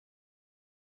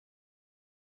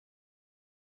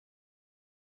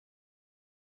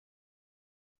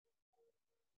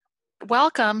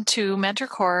Welcome to Mentor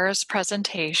Core's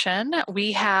presentation.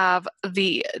 We have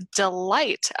the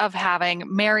delight of having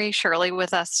Mary Shirley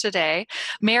with us today.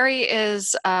 Mary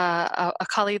is a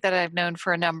colleague that I've known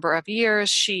for a number of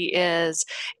years. She is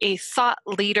a thought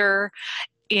leader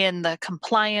in the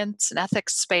compliance and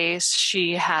ethics space.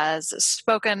 She has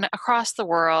spoken across the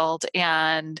world,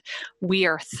 and we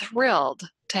are thrilled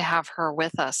to have her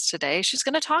with us today. She's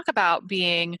going to talk about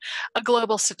being a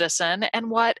global citizen and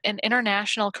what an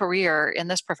international career in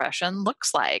this profession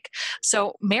looks like.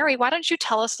 So, Mary, why don't you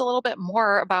tell us a little bit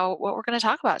more about what we're going to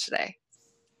talk about today?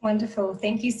 Wonderful.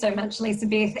 Thank you so much, Lisa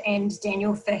Beth and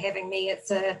Daniel, for having me.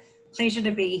 It's a pleasure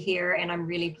to be here, and I'm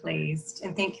really pleased.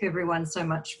 And thank you, everyone, so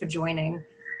much for joining.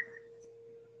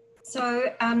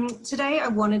 So today I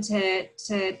wanted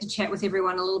to chat with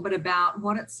everyone a little bit about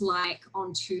what it's like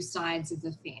on two sides of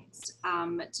the fence,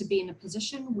 to be in a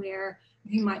position where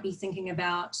you might be thinking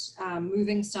about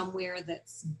moving somewhere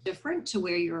that's different to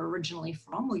where you're originally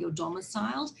from or you're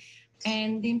domiciled.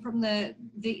 And then from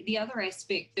the other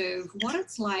aspect of what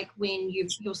it's like when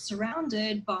you're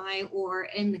surrounded by or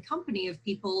in the company of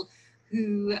people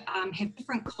who have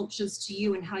different cultures to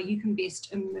you, and how you can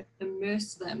best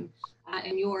immerse them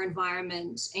in your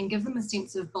environment and give them a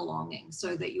sense of belonging,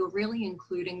 so that you're really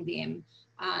including them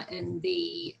in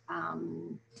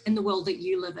the world that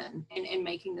you live in, and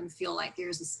making them feel like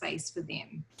there's a space for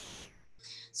them.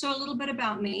 So a little bit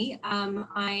about me.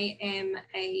 I am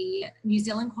a New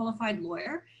Zealand qualified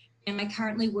lawyer, and I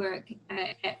currently work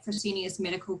at Fresenius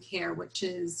Medical Care, which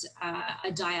is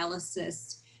a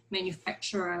dialysis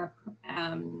manufacturer,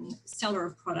 seller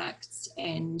of products,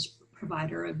 and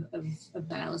provider of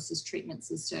dialysis treatments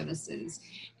and services.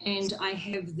 And I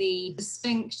have the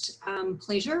distinct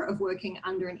pleasure of working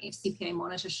under an FCPA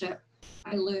monitorship.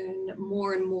 I learn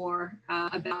more and more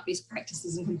about best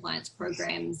practices and compliance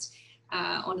programs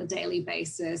on a daily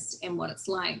basis, and what it's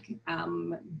like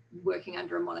working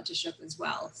under a monitorship as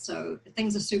well. So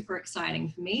things are super exciting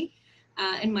for me.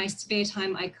 In my spare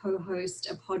time, I co-host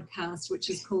a podcast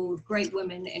which is called Great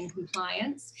Women in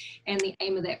Compliance. And the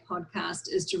aim of that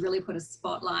podcast is to really put a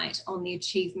spotlight on the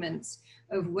achievements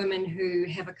of women who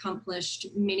have accomplished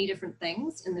many different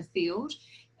things in the field,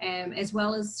 as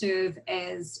well as serve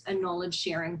as a knowledge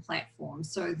sharing platform,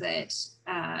 so that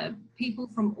people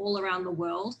from all around the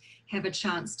world have a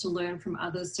chance to learn from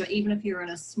others. So even if you're in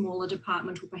a smaller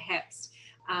department, or perhaps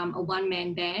a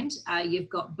one-man band, you've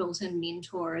got built-in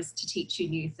mentors to teach you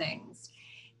new things.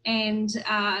 And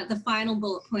the final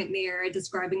bullet point there,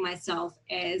 describing myself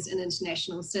as an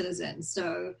international citizen.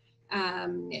 So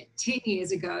 10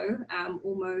 years ago,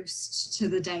 almost to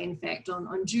the day, in fact,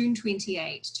 on June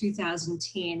 28,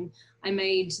 2010, I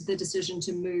made the decision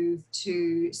to move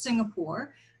to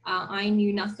Singapore. I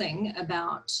knew nothing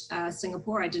about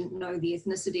Singapore. I didn't know the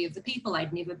ethnicity of the people.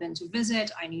 I'd never been to visit.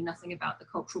 I knew nothing about the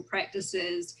cultural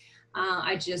practices.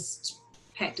 I just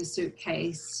packed a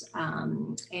suitcase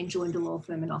and joined a law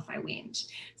firm, and off I went.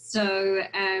 So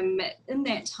in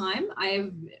that time,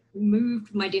 I've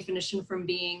moved my definition from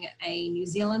being a New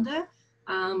Zealander.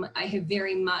 I have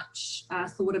very much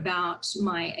thought about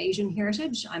my Asian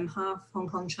heritage. I'm half Hong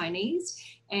Kong Chinese,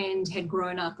 and had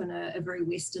grown up in a very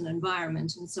Western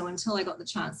environment. And so until I got the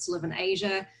chance to live in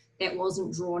Asia, that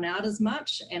wasn't drawn out as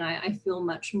much. And I feel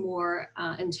much more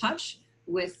in touch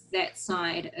with that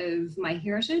side of my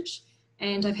heritage.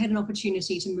 And I've had an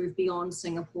opportunity to move beyond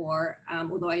Singapore,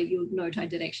 although you'll note I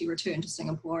did actually return to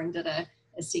Singapore and did a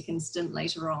second stint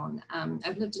later on.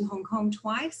 I've lived in Hong Kong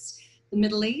twice, the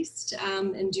Middle East,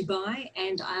 in Dubai,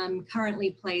 and I'm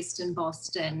currently placed in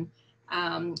Boston.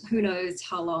 Who knows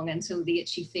how long until the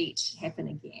itchy feet happen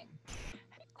again.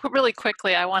 Really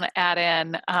quickly, I want to add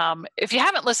in, if you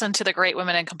haven't listened to the Great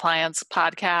Women in Compliance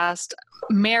podcast,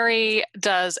 Mary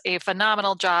does a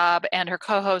phenomenal job, and her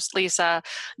co-host Lisa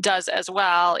does as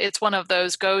well. It's one of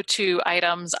those go-to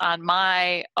items on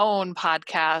my own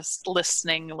podcast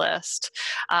listening list.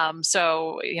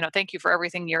 So, thank you for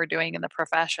everything you're doing in the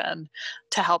profession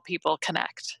to help people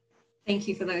connect. Thank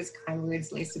you for those kind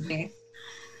words, Lisa Beth.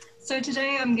 So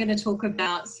today I'm going to talk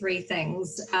about three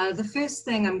things. The first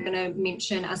thing I'm going to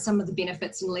mention are some of the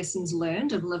benefits and lessons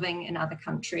learned of living in other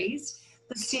countries.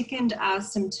 The second are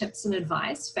some tips and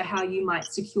advice for how you might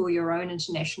secure your own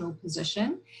international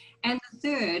position. And the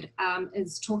third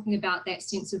is talking about that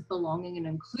sense of belonging and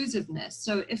inclusiveness.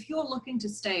 So if you're looking to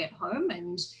stay at home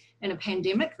and in a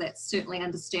pandemic, that's certainly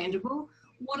understandable.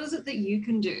 What is it that you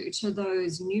can do to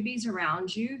those newbies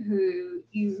around you who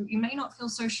you may not feel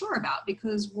so sure about,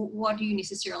 because what do you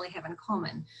necessarily have in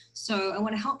common? So I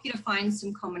want to help you to find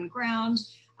some common ground,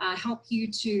 help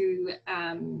you to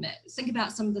think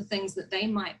about some of the things that they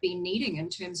might be needing in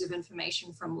terms of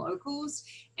information from locals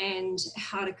and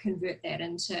how to convert that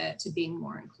into being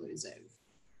more inclusive.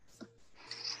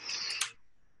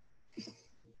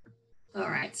 All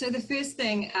right, so the first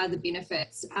thing are the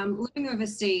benefits. Living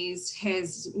overseas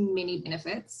has many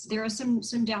benefits. There are some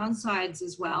downsides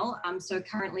as well. So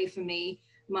currently for me,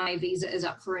 my visa is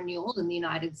up for renewal in the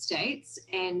United States,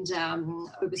 and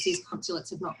overseas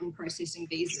consulates have not been processing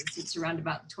visas since around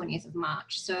about the 20th of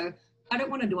March. So I don't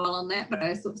want to dwell on that, but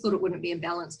I thought it wouldn't be a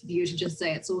balanced view to just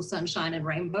say it's all sunshine and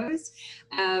rainbows.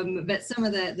 But some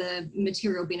of the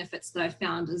material benefits that I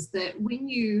found is that when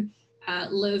you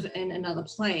live in another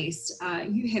place,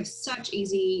 you have such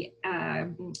easy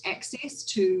access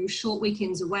to short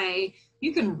weekends away.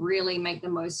 You can really make the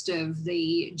most of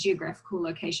the geographical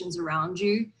locations around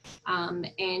you, and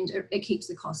it keeps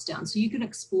the cost down. So you can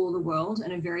explore the world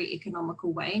in a very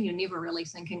economical way, and you're never really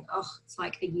thinking, oh, it's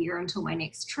like a year until my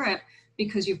next trip,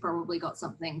 because you've probably got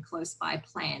something close by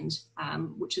planned,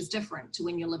 which is different to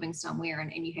when you're living somewhere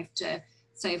and you have to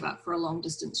save up for a long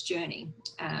distance journey.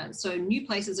 So new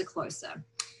places are closer.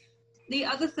 The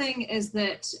other thing is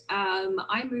that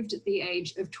I moved at the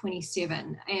age of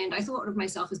 27, and I thought of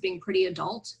myself as being pretty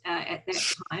adult at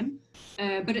that time,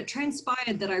 but it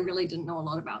transpired that I really didn't know a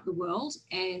lot about the world,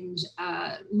 and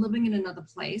living in another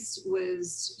place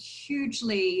was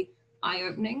hugely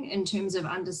eye-opening in terms of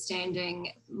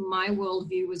understanding. My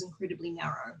worldview was incredibly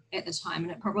narrow at the time,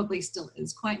 and it probably still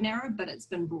is quite narrow, but it's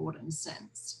been broadened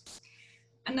since.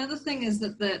 Another thing is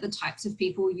that the types of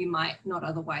people you might not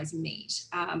otherwise meet.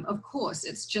 Of course,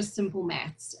 it's just simple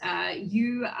maths.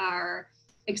 You are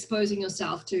exposing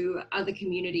yourself to other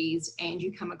communities, and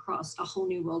you come across a whole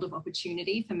new world of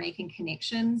opportunity for making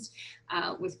connections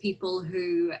with people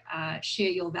who share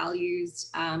your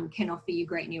values, can offer you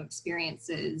great new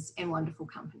experiences and wonderful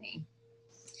company.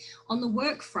 On the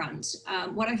work front,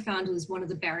 what I found was one of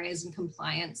the barriers in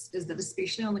compliance is that,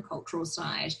 especially on the cultural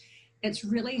side, it's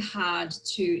really hard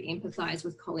to empathize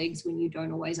with colleagues when you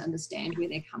don't always understand where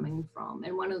they're coming from.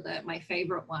 And one of my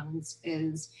favorite ones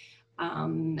is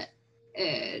the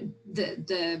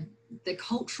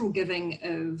cultural giving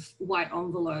of white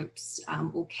envelopes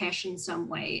or cash in some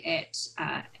way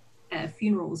at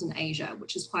funerals in Asia,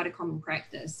 which is quite a common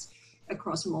practice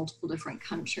across multiple different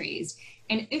countries.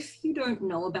 And if you don't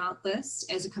know about this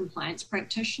as a compliance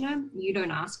practitioner, you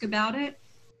don't ask about it,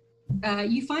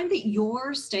 you find that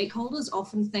your stakeholders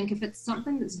often think if it's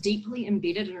something that's deeply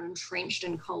embedded and entrenched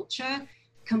in culture,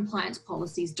 compliance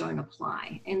policies don't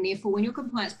apply. And therefore, when your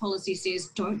compliance policy says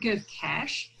don't give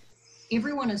cash,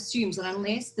 everyone assumes that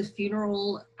unless the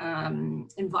funeral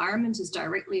environment is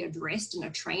directly addressed in a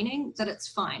training, that it's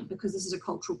fine because this is a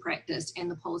cultural practice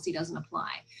and the policy doesn't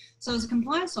apply. So as a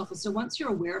compliance officer, once you're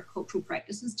aware of cultural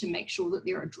practices, to make sure that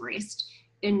they're addressed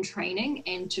in training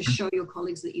and to show your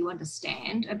colleagues that you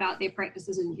understand about their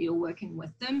practices and you're working with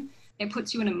them, it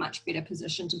puts you in a much better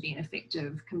position to be an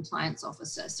effective compliance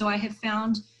officer. So I have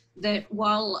found that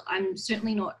while I'm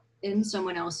certainly not in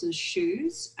someone else's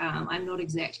shoes, I'm not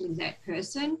exactly that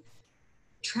person,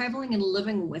 traveling and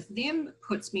living with them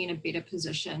puts me in a better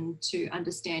position to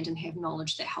understand and have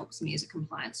knowledge that helps me as a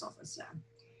compliance officer.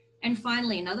 And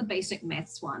finally, another basic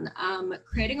maths one,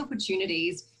 creating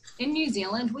opportunities. In New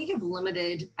Zealand, we have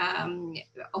limited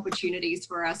opportunities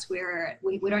for us where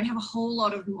we don't have a whole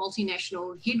lot of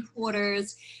multinational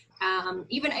headquarters.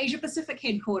 Even Asia Pacific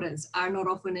headquarters are not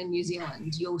often in New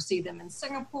Zealand. You'll see them in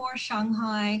Singapore,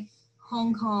 Shanghai,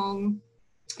 Hong Kong,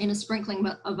 and a sprinkling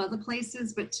of other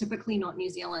places, but typically not New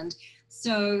Zealand.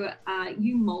 So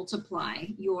you multiply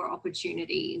your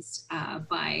opportunities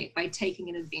by taking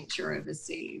an adventure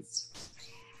overseas.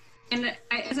 And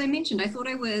as I mentioned, I thought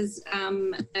I was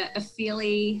a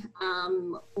fairly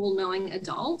all-knowing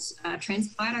adult.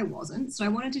 Transpired I wasn't. So I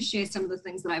wanted to share some of the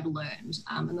things that I've learned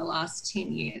in the last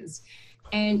 10 years.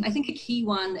 And I think a key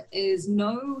one is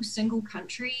no single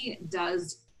country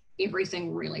does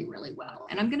everything really, really well.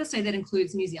 And I'm going to say that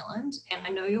includes New Zealand. And I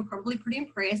know you're probably pretty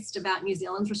impressed about New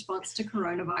Zealand's response to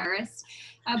coronavirus,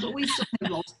 but we still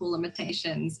have multiple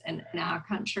limitations in our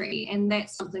country. And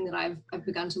that's something that I've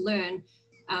begun to learn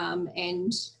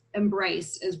and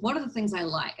embrace is what are the things I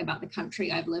like about the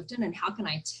country I've lived in and how can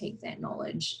I take that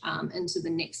knowledge into the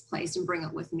next place and bring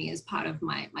it with me as part of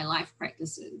my life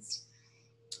practices.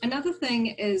 Another thing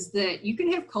is that you can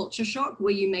have culture shock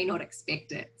where you may not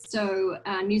expect it. So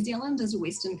New Zealand is a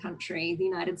Western country, the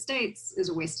United States is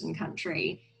a Western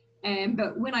country.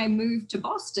 But when I moved to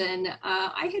Boston,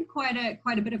 I had quite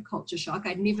a bit of culture shock.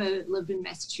 I'd never lived in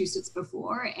Massachusetts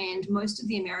before, and most of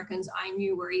the Americans I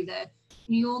knew were either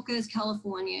New Yorkers,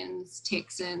 Californians,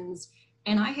 Texans,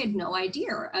 And I had no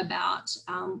idea about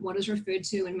what is referred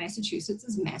to in Massachusetts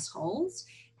as mass holes.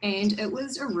 And it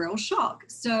was a real shock.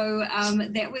 So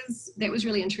that was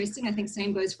really interesting. I think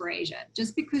same goes for Asia.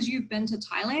 Just because you've been to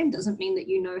Thailand doesn't mean that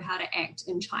you know how to act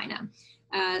in China.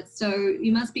 So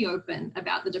you must be open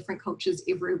about the different cultures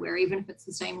everywhere, even if it's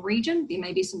the same region. There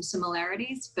may be some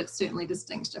similarities, but certainly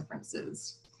distinct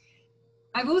differences.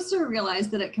 I've also realized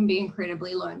that it can be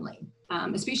incredibly lonely,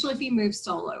 especially if you move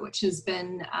solo, which has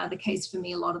been the case for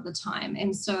me a lot of the time.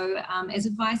 And so as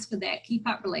advice for that, keep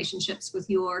up relationships with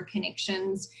your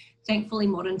connections. Thankfully,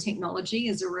 modern technology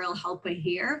is a real helper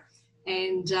here.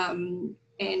 And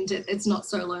it's not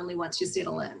so lonely once you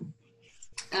settle in.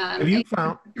 Have you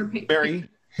found, Mary,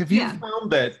 have you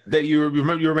found that you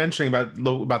were mentioning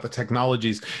about the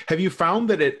technologies, have you found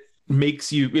that it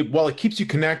makes you, while it keeps you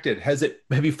connected,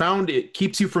 have you found it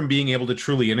keeps you from being able to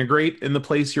truly integrate in the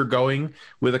place you're going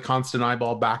with a constant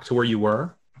eyeball back to where you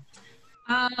were?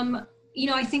 You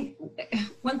know, I think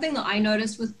one thing that I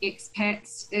noticed with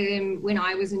expats when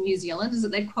I was in New Zealand is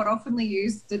that they quite often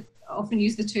use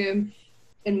the term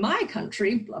in my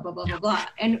country, blah, blah, blah, blah, blah.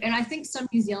 And I think some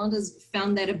New Zealanders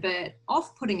found that a bit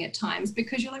off-putting at times,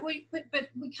 because you're like, well, but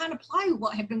we can't apply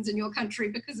what happens in your country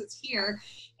because it's here.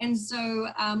 And so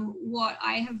what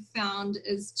I have found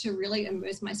is to really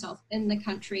immerse myself in the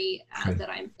country that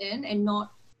I'm in, and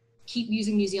not keep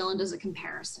using New Zealand as a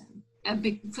comparison.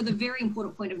 For the very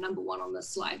important point of number one on this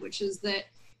slide, which is that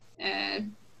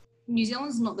New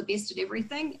Zealand's not the best at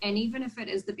everything. And even if it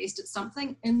is the best at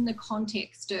something, in the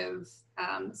context of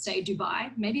say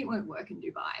Dubai, maybe it won't work in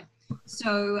Dubai.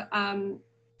 So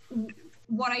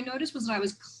what I noticed was that I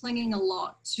was clinging a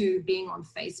lot to being on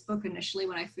Facebook initially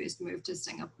when I first moved to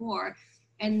Singapore.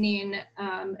 And then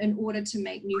in order to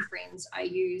make new friends, I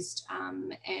used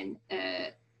an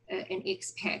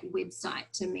expat website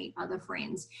to meet other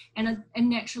friends. And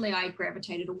naturally I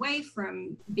gravitated away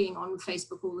from being on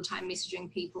Facebook all the time,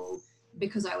 messaging people,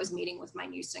 because I was meeting with my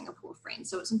new Singapore friends.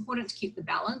 So it's important to keep the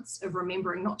balance of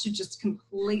remembering not to just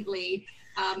completely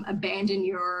abandon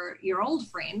your old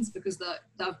friends, because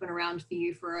they've been around for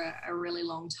you for a really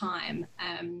long time,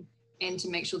 and to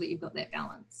make sure that you've got that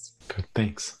balance. Good,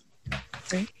 thanks.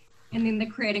 Great. And then the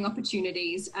creating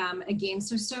opportunities, again,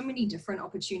 so many different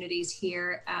opportunities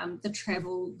here, the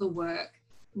travel, the work,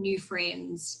 new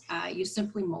friends, you're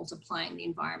simply multiplying the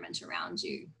environment around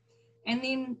you. And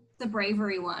then the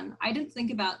bravery one. I didn't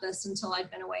think about this until I'd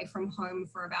been away from home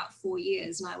for about 4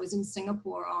 years, and I was in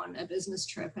Singapore on a business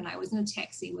trip, and I was in a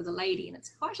taxi with a lady, and it's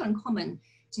quite uncommon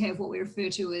to have what we refer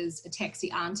to as a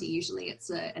taxi auntie. Usually it's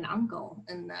an uncle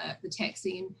in the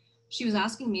taxi, and she was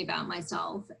asking me about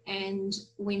myself. And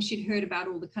when she'd heard about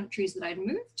all the countries that I'd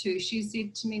moved to, she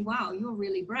said to me, wow, you're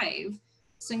really brave.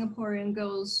 Singaporean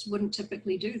girls wouldn't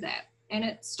typically do that. And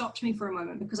it stopped me for a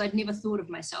moment, because I'd never thought of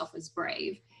myself as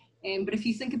brave. But if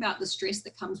you think about the stress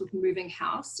that comes with moving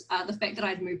house, the fact that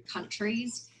I'd moved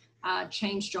countries,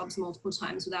 changed jobs multiple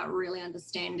times without really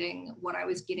understanding what I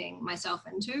was getting myself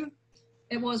into,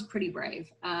 it was pretty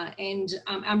brave. And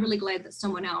I'm really glad that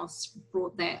someone else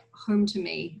brought that home to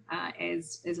me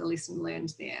as a lesson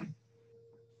learned there.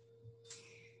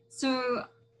 So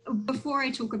before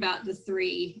I talk about the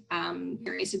three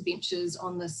various adventures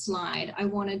on this slide, I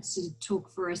wanted to talk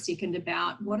for a second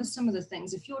about what are some of the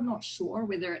things, if you're not sure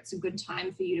whether it's a good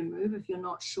time for you to move, if you're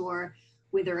not sure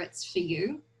whether it's for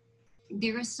you,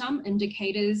 there are some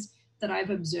indicators that I've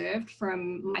observed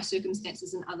from my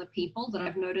circumstances and other people that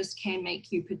I've noticed can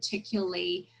make you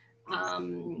particularly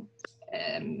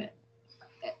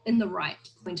in the right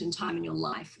point in time in your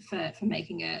life for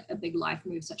making a big life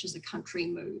move, such as a country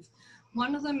move.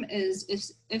 One of them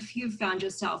is if you've found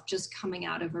yourself just coming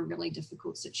out of a really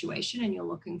difficult situation and you're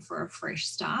looking for a fresh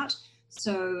start.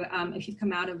 So if you've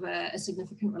come out of a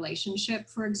significant relationship,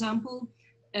 for example,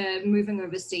 moving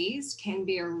overseas can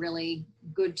be a really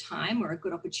good time or a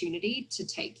good opportunity to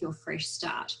take your fresh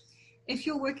start. If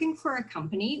you're working for a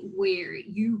company where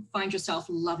you find yourself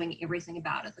loving everything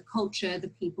about it, the culture, the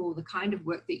people, the kind of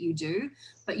work that you do,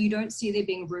 but you don't see there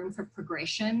being room for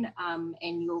progression,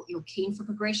 and you're keen for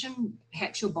progression,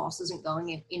 perhaps your boss isn't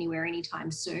going anywhere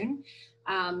anytime soon,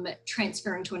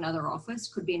 transferring to another office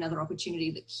could be another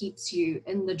opportunity that keeps you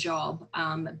in the job,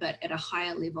 but at a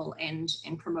higher level and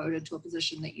promoted to a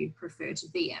position that you'd prefer to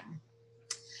be in.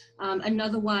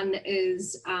 Another one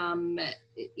is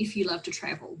if you love to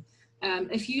travel.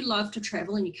 If you love to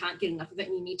travel and you can't get enough of it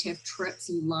and you need to have trips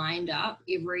lined up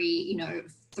every,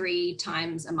 3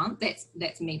 times a month,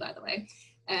 that's me, by the way.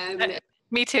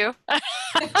 Me too.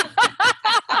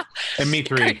 And me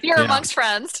three. You're amongst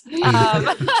friends.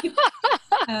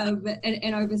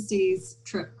 An overseas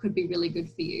trip could be really good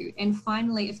for you. And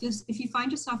finally, if you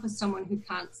find yourself as someone who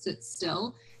can't sit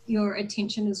still, your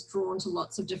attention is drawn to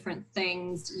lots of different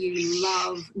things. You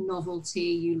love novelty,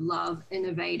 you love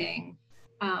innovating,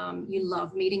 you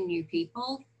love meeting new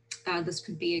people. This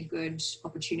could be a good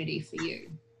opportunity for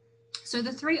you. So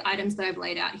the 3 items that I've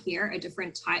laid out here are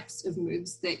different types of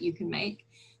moves that you can make.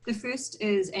 The first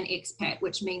is an expat,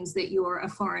 which means that you're a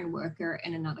foreign worker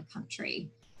in another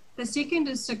country. The second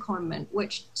is secondment,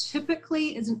 which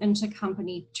typically is an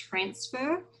intercompany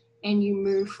transfer, and you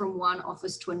move from one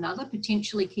office to another,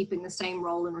 potentially keeping the same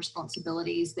role and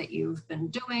responsibilities that you've been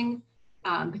doing,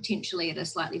 potentially at a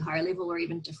slightly higher level or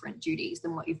even different duties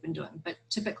than what you've been doing, but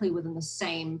typically within the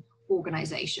same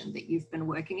organization that you've been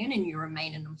working in, and you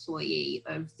remain an employee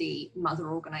of the mother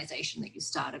organization that you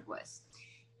started with.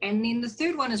 And then the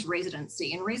third one is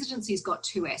residency, and residency's got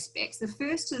 2 aspects. The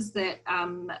first is that,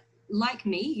 like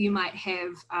me, you might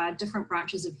have different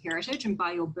branches of heritage, and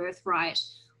by your birthright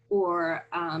or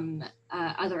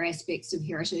other aspects of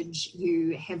heritage,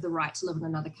 you have the right to live in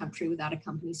another country without a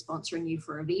company sponsoring you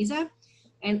for a visa.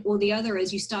 Or the other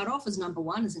is you start off as number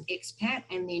 1 as an expat,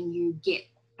 and then you get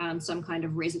some kind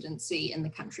of residency in the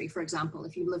country. For example,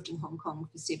 if you lived in Hong Kong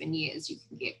for 7 years, you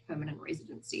can get permanent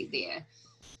residency there.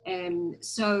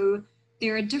 So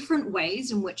there are different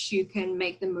ways in which you can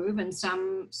make the move, and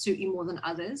some suit you more than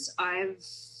others. I've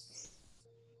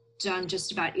done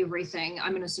just about everything.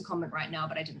 I'm in a secondment right now,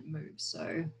 but I didn't move.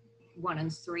 So 1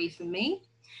 and 3 for me.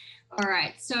 All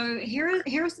right, so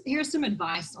here's some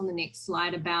advice on the next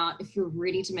slide about if you're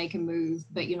ready to make a move,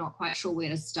 but you're not quite sure where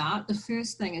to start. The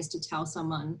first thing is to tell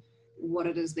someone what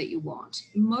it is that you want.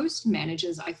 Most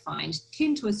managers, I find,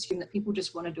 tend to assume that people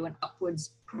just want to do an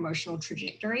upwards promotional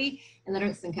trajectory, and they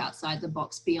don't think outside the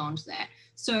box beyond that.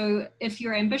 So if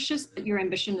you're ambitious, but your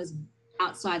ambition is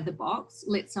outside the box,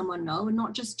 let someone know, and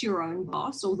not just your own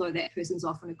boss, although that person's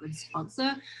often a good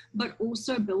sponsor, but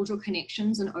also build your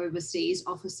connections in overseas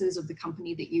offices of the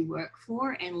company that you work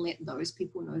for, and let those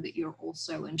people know that you're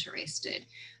also interested.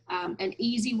 An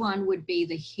easy one would be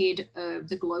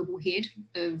the global head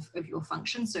of your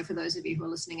function. So for those of you who are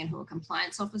listening and who are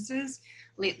compliance officers,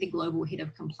 let the global head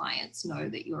of compliance know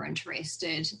that you're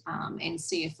interested, and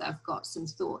see if they've got some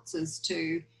thoughts as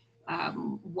to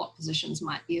what positions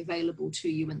might be available to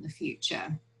you in the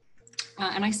future.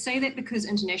 And I say that because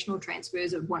international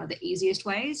transfers are one of the easiest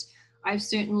ways. I've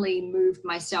certainly moved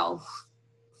myself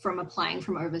from applying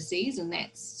from overseas, and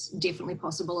that's definitely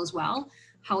possible as well.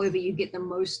 However, you get the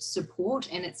most support,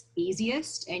 and it's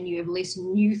easiest, and you have less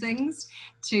new things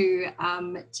to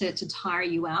tire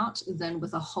you out than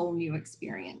with a whole new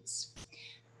experience.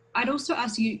 I'd also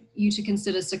ask you to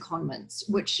consider secondments,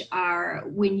 which are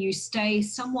when you stay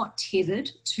somewhat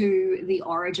tethered to the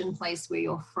origin place where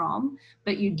you're from,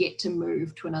 but you get to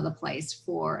move to another place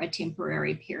for a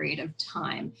temporary period of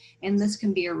time. And this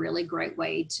can be a really great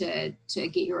way to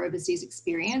get your overseas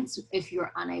experience if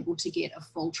you're unable to get a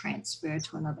full transfer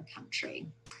to another country.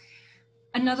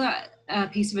 Another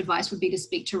piece of advice would be to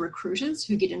speak to recruiters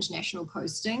who get international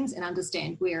postings and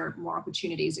understand where more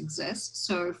opportunities exist.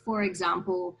 So for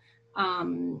example,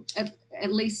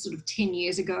 at least sort of 10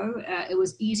 years ago, it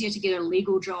was easier to get a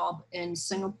legal job in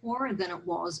Singapore than it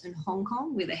was in Hong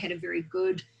Kong, where they had a very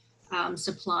good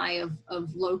supply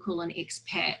of local and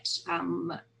expat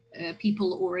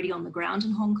people already on the ground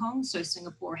in Hong Kong. So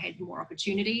Singapore had more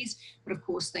opportunities, but of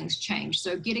course things changed.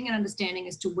 So getting an understanding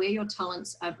as to where your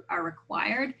talents are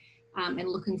required and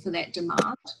looking for that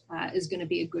demand is going to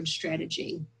be a good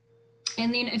strategy.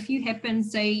 And then if you happen,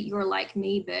 say you're like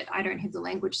me, but I don't have the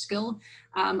language skill,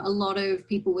 a lot of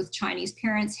people with Chinese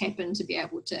parents happen to be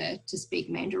able to speak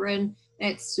Mandarin.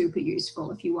 That's super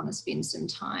useful if you want to spend some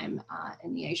time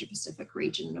in the Asia Pacific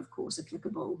region, and of course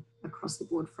applicable across the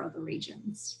board for other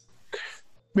regions.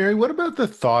 Mary, what about the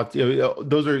thought?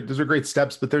 Those are great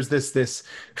steps, but there's this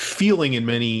feeling in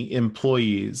many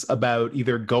employees about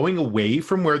either going away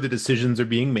from where the decisions are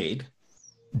being made,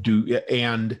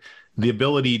 and the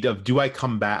ability of, do I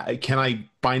come back? Can I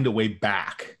find a way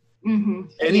back? Mm-hmm.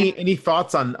 Any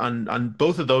thoughts on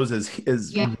both of those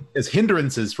as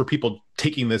hindrances for people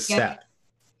taking this step?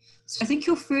 So I think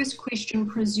your first question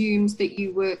presumes that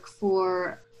you work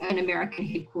for an American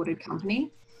headquartered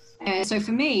company. So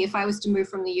for me, if I was to move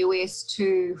from the US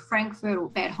to Frankfurt or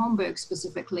Bad Homburg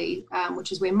specifically,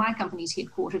 which is where my company's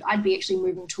headquartered, I'd be actually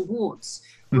moving towards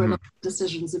where a lot of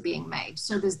decisions are being made.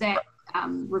 So there's that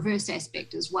reverse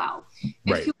aspect as well.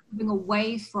 Right. If you're moving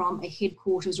away from a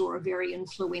headquarters or a very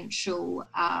influential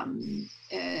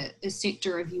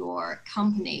sector of your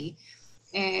company,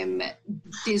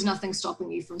 there's nothing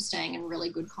stopping you from staying in really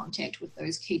good contact with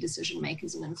those key decision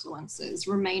makers and influencers.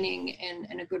 Remaining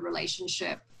in a good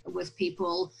relationship with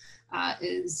people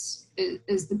is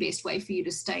the best way for you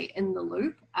to stay in the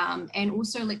loop, and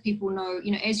also let people know,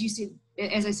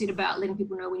 as I said about letting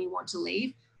people know when you want to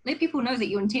leave, let people know that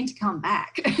you intend to come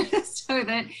back so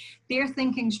that they're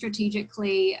thinking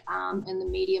strategically in the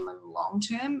medium and long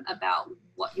term about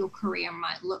what your career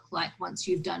might look like once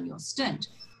you've done your stint.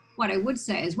 What I would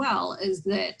say as well is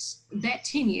that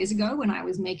 10 years ago, when I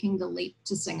was making the leap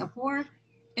to Singapore,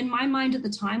 in my mind at the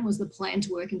time was the plan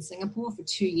to work in Singapore for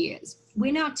 2 years.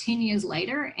 We're now 10 years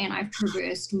later, and I've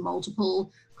traversed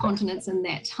multiple continents in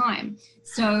that time.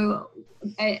 So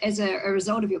as a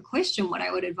result of your question, what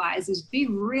I would advise is be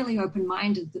really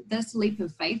open-minded that this leap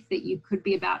of faith that you could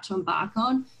be about to embark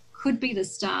on could be the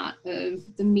start of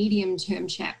the medium-term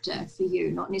chapter for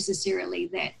you, not necessarily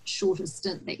that shorter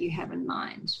stint that you have in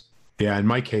mind. Yeah, in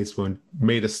my case, when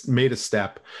made a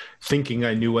step, thinking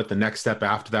I knew what the next step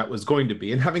after that was going to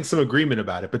be, and having some agreement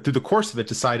about it, but through the course of it,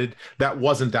 decided that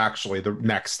wasn't actually the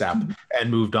next step,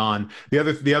 and moved on.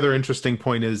 The other interesting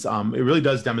point is it really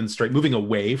does demonstrate moving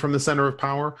away from the center of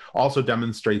power. Also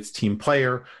demonstrates team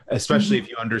player, especially if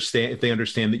they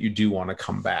understand that you do want to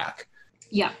come back.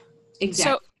 Yeah,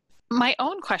 exactly. So my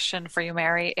own question for you,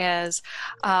 Mary, is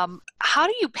how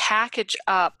do you package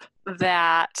up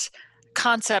that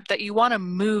concept that you want to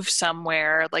move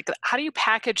somewhere? Like, how do you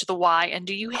package the why? And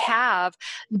do you have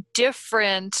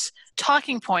different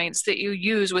talking points that you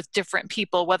use with different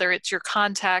people, whether it's your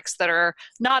contacts that are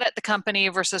not at the company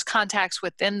versus contacts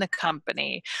within the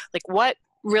company? Like, what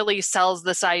really sells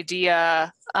this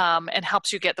idea and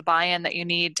helps you get the buy-in that you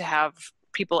need to have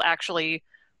people actually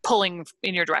pulling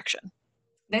in your direction?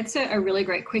 That's a really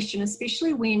great question,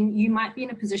 especially when you might be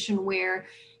in a position where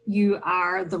you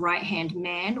are the right-hand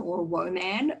man or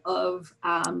woman of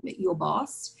your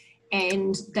boss,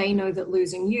 and they know that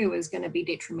losing you is going to be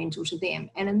detrimental to them.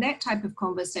 And in that type of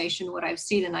conversation, what I've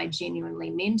said, and I genuinely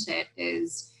meant it,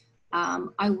 is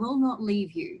I will not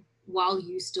leave you while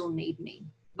you still need me,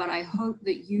 but I hope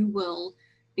that you will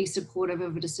be supportive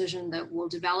of a decision that will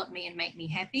develop me and make me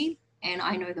happy, and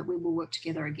I know that we will work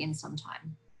together again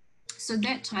sometime. So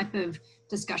that type of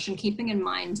discussion, keeping in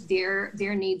mind their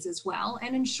needs as well,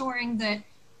 and ensuring that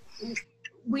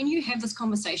when you have this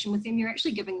conversation with them, you're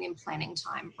actually giving them planning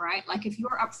time, right? Like, if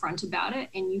you're upfront about it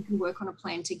and you can work on a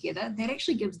plan together, that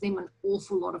actually gives them an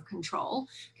awful lot of control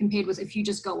compared with if you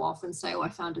just go off and say, oh, I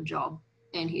found a job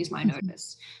and here's my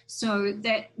notice. So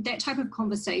that type of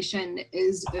conversation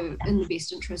is in the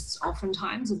best interests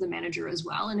oftentimes of the manager as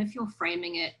well. And if you're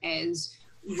framing it as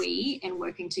we and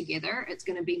working together, it's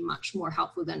going to be much more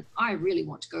helpful than I really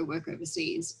want to go work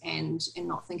overseas, and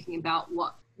not thinking about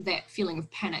what that feeling of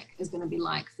panic is going to be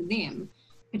like for them,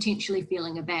 potentially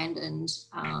feeling abandoned,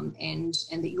 and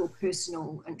that your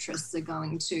personal interests are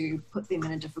going to put them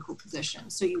in a difficult position.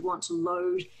 So you want to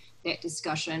load that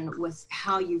discussion with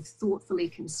how you've thoughtfully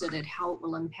considered how it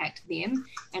will impact them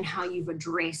and how you've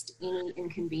addressed any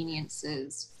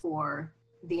inconveniences for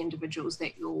the individuals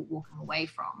that you're walking away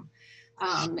from.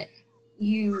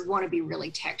 You want to be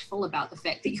really tactful about the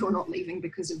fact that you're not leaving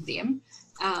because of them.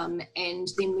 And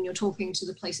then when you're talking to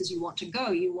the places you want to go,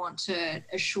 you want to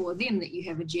assure them that you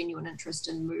have a genuine interest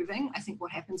in moving. I think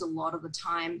what happens a lot of the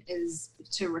time is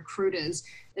to recruiters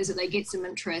is that they get some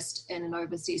interest in an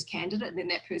overseas candidate, and then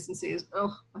that person says,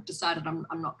 oh, I've decided I'm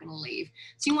not going to leave.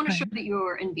 So you want to show that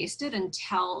you're invested and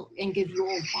give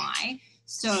your why.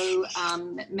 So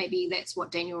maybe that's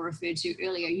what Daniel referred to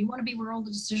earlier. You want to be where all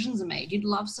the decisions are made. You'd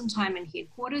love some time in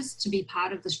headquarters to be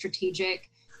part of the strategic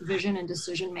vision and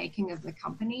decision making of the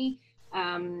company.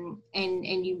 And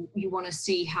you want to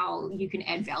see how you can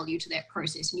add value to that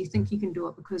process. And you think you can do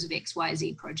it because of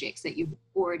XYZ projects that you've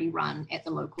already run at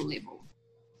the local level.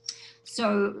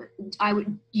 So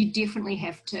you definitely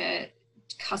have to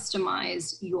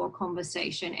customize your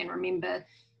conversation, and remember,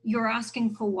 you're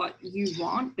asking for what you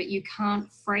want, but you can't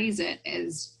phrase it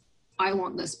as, I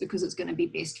want this because it's going to be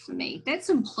best for me. That's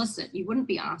implicit. You wouldn't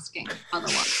be asking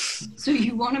otherwise. So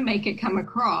you want to make it come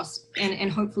across,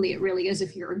 and hopefully it really is,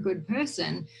 if you're a good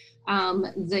person,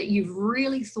 that you've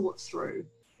really thought through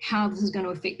how this is going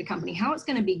to affect the company, how it's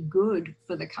going to be good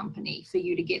for the company for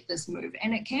you to get this move.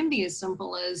 And it can be as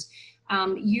simple as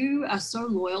you are so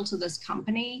loyal to this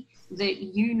company that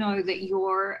you know that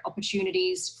your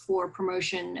opportunities for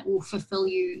promotion will fulfill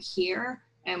you here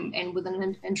and with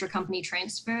an intra-company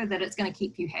transfer, that it's going to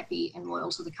keep you happy and loyal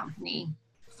to the company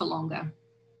for longer.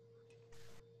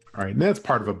 All right, and that's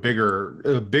part of a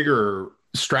bigger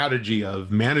strategy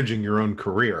of managing your own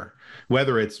career,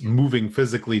 whether it's moving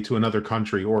physically to another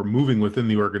country or moving within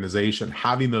the organization.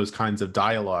 Having those kinds of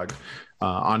dialogue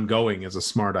ongoing is a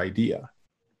smart idea.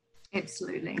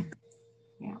 Absolutely.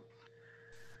 Yeah.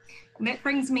 And that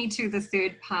brings me to the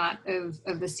third part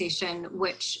of the session,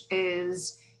 which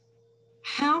is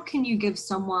how can you give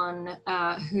someone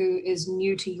who is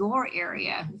new to your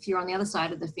area, if you're on the other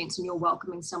side of the fence and you're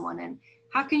welcoming someone in,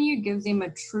 how can you give them a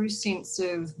true sense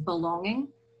of belonging?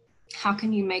 How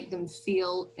can you make them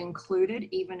feel included,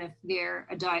 even if they're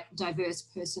a diverse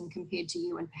person compared to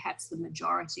you and perhaps the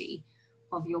majority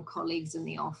of your colleagues in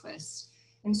the office?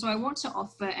 And so I want to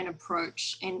offer an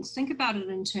approach and think about it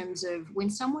in terms of when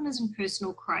someone is in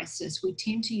personal crisis, we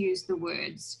tend to use the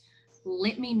words,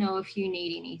 let me know if you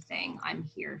need anything, I'm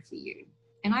here for you.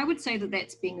 And I would say that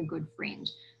that's being a good friend.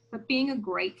 But being a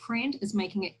great friend is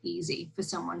making it easy for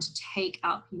someone to take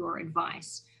up your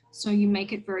advice. So you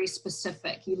make it very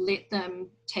specific. You let them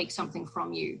take something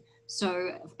from you.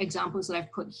 So examples that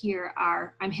I've put here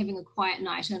are, I'm having a quiet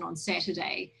night in on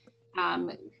Saturday.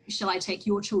 Shall I take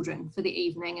your children for the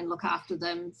evening and look after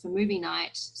them for movie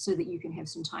night so that you can have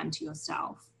some time to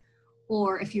yourself?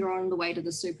 Or if you're on the way to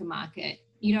the supermarket,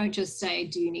 you don't just say,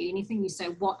 do you need anything? You say,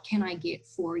 what can I get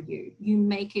for you? You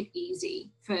make it easy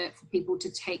for people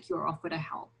to take your offer to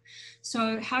help.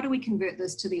 So how do we convert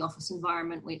this to the office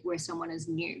environment where someone is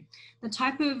new? The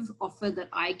type of offer that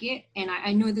I get, and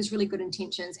I know there's really good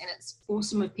intentions and it's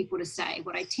awesome of people to say,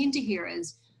 what I tend to hear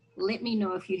is, let me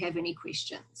know if you have any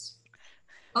questions.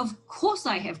 Of course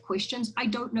I have questions. I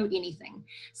don't know anything.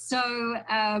 So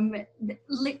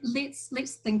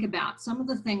let's think about some of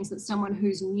the things that someone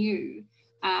who's new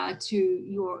to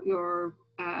your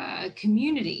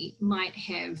community might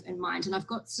have in mind. And I've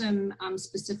got some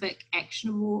specific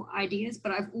actionable ideas,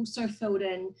 but I've also filled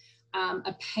in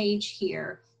a page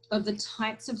here of the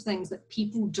types of things that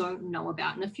people don't know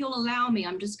about. And if you'll allow me,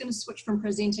 I'm just going to switch from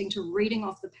presenting to reading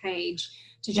off the page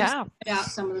to just put out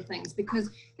some of the things,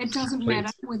 because it doesn't matter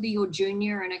whether you're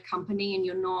junior in a company and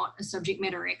you're not a subject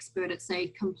matter expert at, say,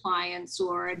 compliance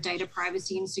or data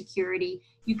privacy and security.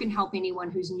 You can help anyone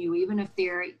who's new, even if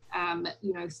they're,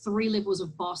 3 levels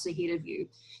of boss ahead of you.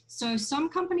 So some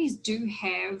companies do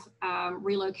have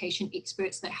relocation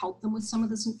experts that help them with some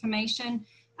of this information.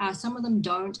 Some of them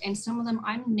don't, and some of them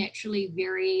I'm naturally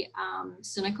very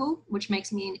cynical, which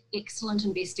makes me an excellent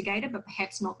investigator, but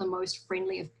perhaps not the most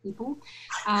friendly of people.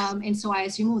 And so I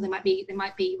assume, they might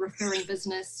be referring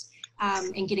business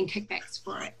and getting kickbacks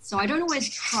for it. So I don't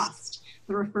always trust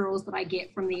the referrals that I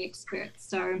get from the experts.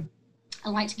 So I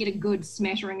like to get a good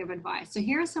smattering of advice. So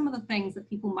here are some of the things that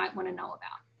people might want to know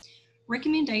about.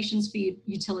 Recommendations for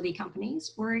utility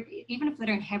companies, or even if they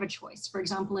don't have a choice. For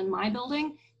example, in my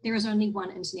building, there is only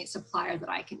one internet supplier that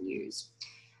I can use.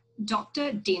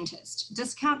 Doctor, dentist,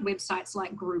 discount websites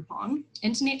like Groupon,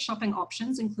 internet shopping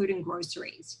options, including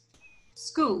groceries,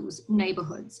 schools,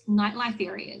 neighborhoods, nightlife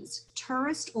areas,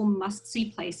 tourist or must-see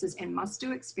places and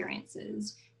must-do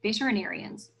experiences,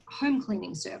 veterinarians, home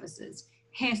cleaning services,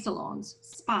 hair salons,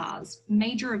 spas,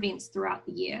 major events throughout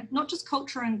the year, not just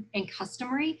culture and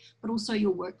customary, but also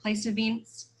your workplace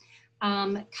events,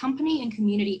 company and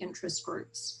community interest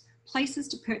groups, places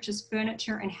to purchase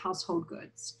furniture and household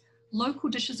goods, local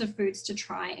dishes of foods to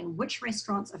try, and which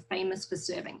restaurants are famous for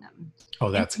serving them.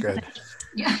 Oh, that's good.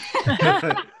 Yeah.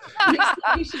 An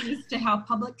explanation as to how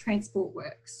public transport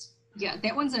works. Yeah,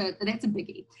 that's a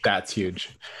biggie. That's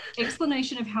huge.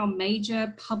 Explanation of how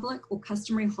major public or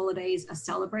customary holidays are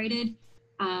celebrated.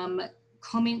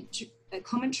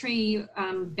 Commentary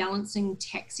balancing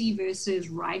taxi versus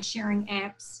ride-sharing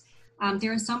apps.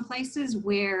 There are some places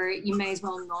where you may as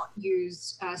well not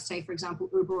use, say, for example,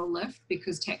 Uber or Lyft,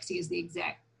 because taxi is the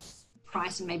exact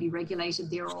price and may be regulated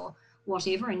there or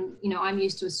whatever. And, I'm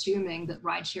used to assuming that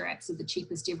rideshare apps are the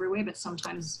cheapest everywhere, but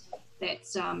sometimes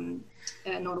that's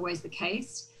not always the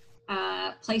case.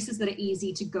 Places that are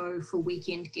easy to go for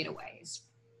weekend getaways.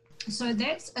 So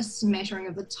that's a smattering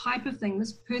of the type of thing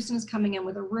this person is coming in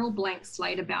with a real blank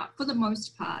slate about, for the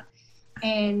most part.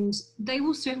 And they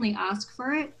will certainly ask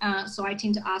for it. So I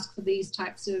tend to ask for these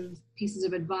types of pieces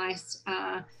of advice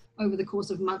over the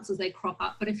course of months as they crop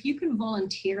up. But if you can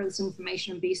volunteer this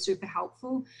information and be super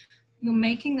helpful, you're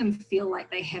making them feel like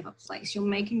they have a place. You're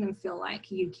making them feel like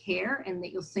you care and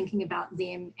that you're thinking about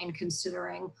them and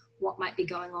considering what might be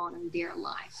going on in their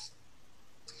life.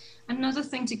 Another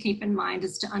thing to keep in mind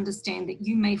is to understand that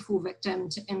you may fall victim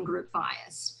to in-group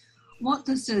bias. What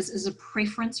this is a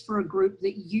preference for a group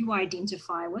that you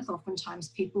identify with, oftentimes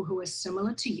people who are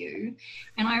similar to you.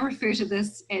 And I refer to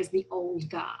this as the old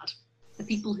guard, the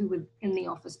people who were in the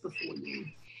office before you.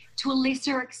 to a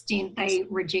lesser extent, they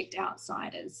reject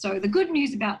outsiders. So the good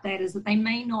news about that is that they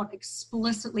may not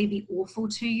explicitly be awful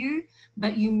to you,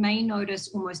 but you may notice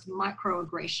almost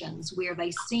microaggressions where they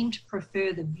seem to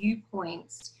prefer the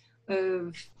viewpoints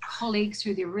of colleagues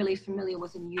who they're really familiar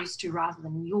with and used to rather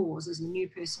than yours as a new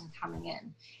person coming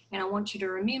in. And I want you to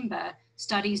remember,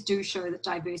 studies do show that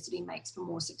diversity makes for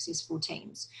more successful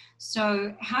teams.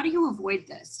 So how do you avoid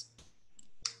this?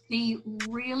 Be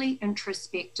really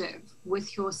introspective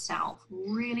with yourself,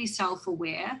 really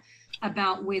self-aware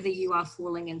about whether you are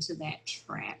falling into that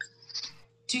trap.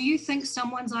 Do you think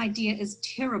someone's idea is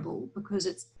terrible because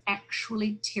it's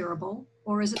actually terrible?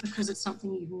 Or is it because it's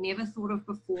something you've never thought of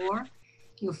before?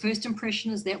 Your first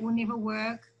impression is that will never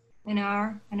work in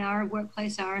our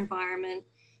workplace, our environment,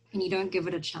 and you don't give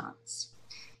it a chance.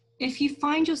 If you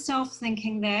find yourself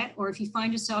thinking that, or if you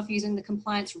find yourself using the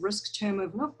compliance risk term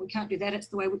of, nope, we can't do that, it's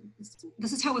the way,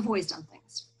 this is how we've always done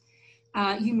things,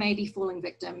 you may be falling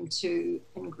victim to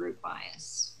in-group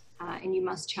bias, and you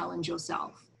must challenge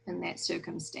yourself in that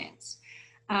circumstance.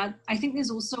 I think there's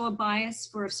also a bias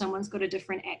for if someone's got a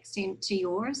different accent to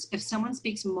yours. If someone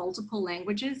speaks multiple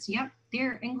languages, yep,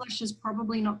 their English is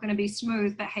probably not going to be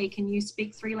smooth, but hey, can you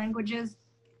speak 3 languages?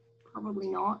 Probably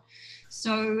not.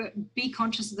 So be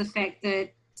conscious of the fact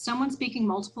that someone speaking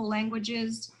multiple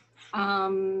languages,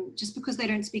 just because they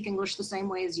don't speak English the same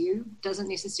way as you, doesn't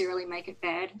necessarily make it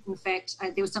bad. In fact,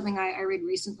 there was something I read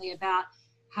recently about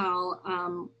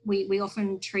how we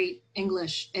often treat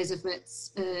English as if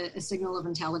it's a signal of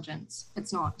intelligence.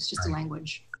 It's not, it's just a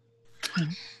language.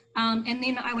 And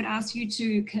then I would ask you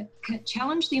to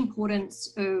challenge the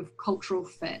importance of cultural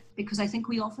fit, because I think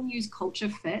we often use culture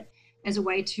fit as a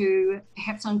way to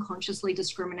perhaps unconsciously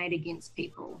discriminate against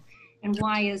people. And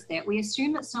why is that? We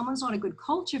assume that someone's not a good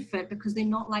culture fit because they're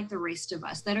not like the rest of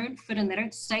us. They don't fit in, they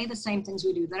don't say the same things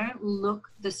we do. They don't look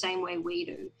the same way we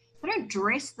do. They don't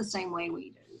dress the same way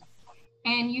we do.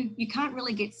 And you can't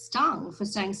really get stung for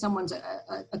saying someone's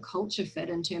a culture fit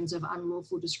in terms of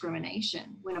unlawful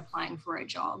discrimination when applying for a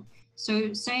job.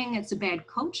 So saying it's a bad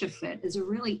culture fit is a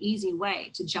really easy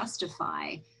way to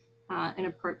justify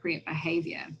inappropriate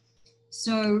behavior.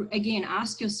 So again,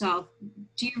 ask yourself,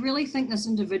 do you really think this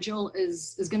individual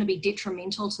is going to be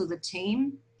detrimental to the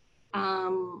team?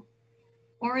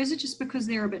 Or is it just because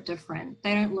they're a bit different?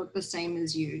 They don't look the same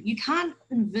as you. You can't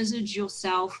envisage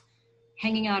yourself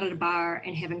hanging out at a bar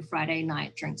and having Friday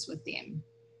night drinks with them.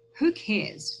 Who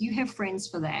cares? You have friends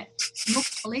for that. Your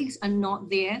colleagues are not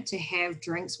there to have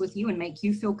drinks with you and make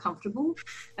you feel comfortable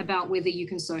about whether you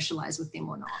can socialize with them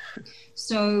or not.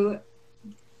 So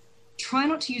try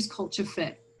not to use culture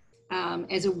fit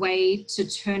as a way to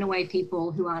turn away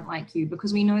people who aren't like you,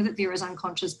 because we know that there is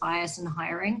unconscious bias in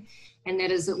hiring, and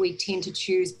that is that we tend to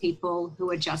choose people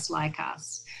who are just like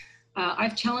us.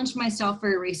 I've challenged myself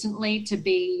very recently to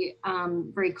be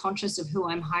very conscious of who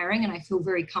I'm hiring, and I feel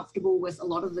very comfortable with a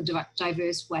lot of the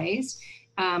diverse ways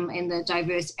and the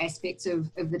diverse aspects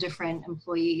of the different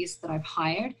employees that I've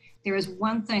hired. There is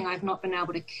one thing I've not been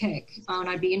able to kick, and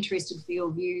I'd be interested for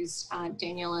your views,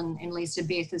 Daniel and Lisa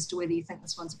Beth, as to whether you think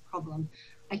this one's a problem.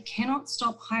 I cannot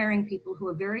stop hiring people who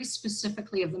are very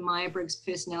specifically of the Myers-Briggs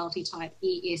personality type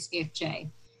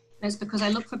ESFJ. That's because I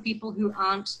look for people who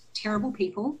aren't terrible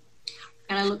people,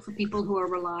 and I look for people who are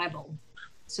reliable.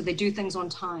 So they do things on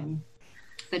time.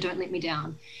 They don't let me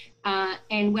down.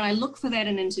 And when I look for that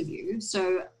in interview,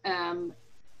 so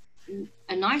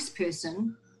a nice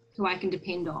person who I can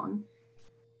depend on,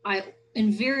 I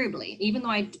invariably, even though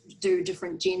I do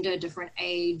different gender, different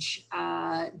age,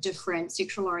 different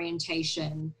sexual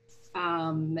orientation,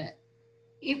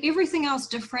 everything else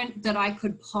different that I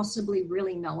could possibly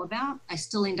really know about, I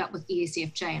still end up with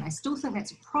ESFJ. And I still think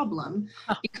that's a problem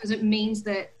because it means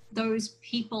that those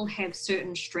people have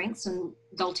certain strengths and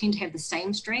they'll tend to have the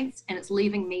same strengths, and it's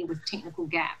leaving me with technical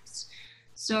gaps.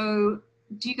 So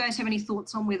do you guys have any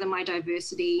thoughts on whether my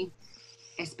diversity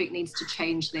aspect needs to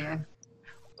change there?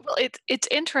 Well, it's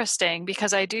interesting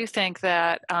because I do think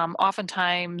that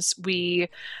oftentimes we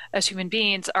as human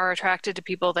beings are attracted to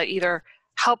people that either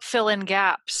help fill in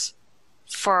gaps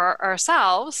for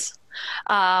ourselves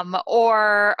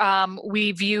or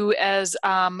we view as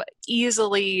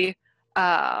easily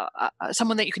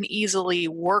someone that you can easily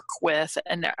work with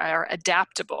and are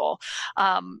adaptable.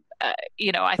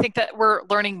 I think that we're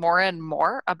learning more and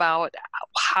more about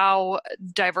how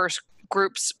diverse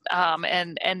groups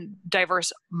and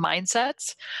diverse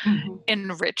mindsets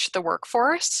enrich the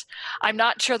workforce. I'm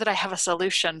not sure that I have a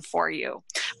solution for you,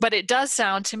 but it does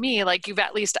sound to me like you've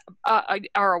at least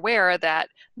are aware that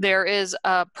there is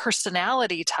a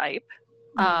personality type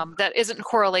that isn't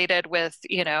correlated with,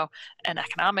 an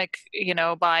economic,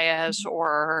 bias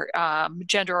or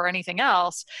gender or anything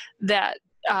else, that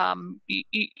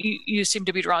you seem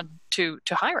to be drawn to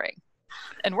hiring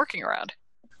and working around.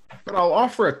 But I'll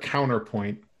offer a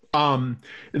counterpoint,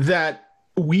 that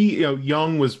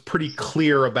Jung was pretty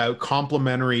clear about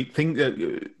complementary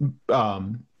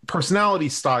personality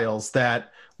styles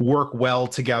that work well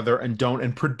together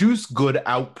and produce good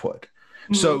output.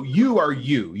 So you are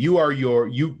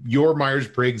your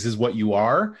Myers-Briggs is what you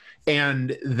are,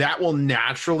 and that will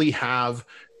naturally have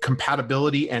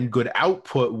compatibility and good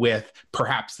output with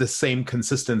perhaps the same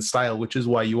consistent style, which is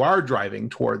why you are driving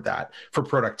toward that for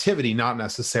productivity, not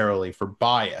necessarily for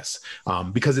bias,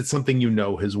 because it's something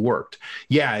has worked.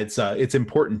 Yeah, it's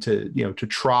important to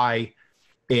try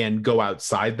and go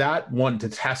outside that, one, to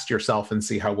test yourself and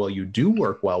see how well you do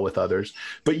work well with others,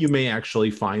 but you may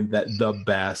actually find that the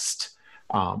best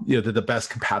the best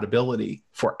compatibility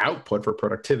for output, for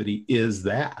productivity, is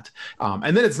that.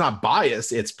 And then it's not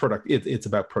bias, it's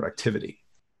about productivity.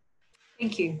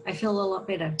 Thank you. I feel a lot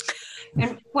better.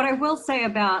 And what I will say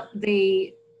about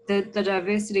the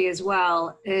diversity as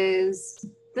well is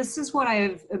this is what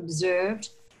I've observed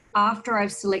after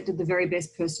I've selected the very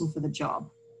best person for the job.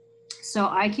 So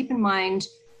I keep in mind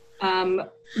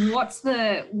what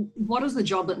is the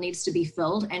job that needs to be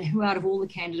filled, and who out of all the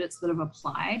candidates that have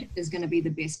applied is going to be the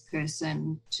best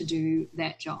person to do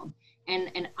that job.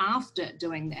 And after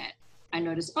doing that, I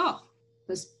notice,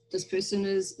 this person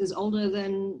is older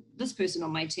than this person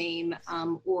on my team,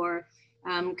 or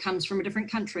comes from a different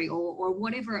country, or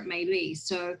whatever it may be.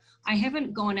 So I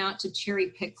haven't gone out to cherry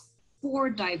pick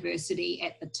for diversity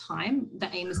at the time. The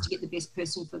aim is to get the best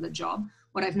person for the job.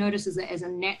 What I've noticed is that as a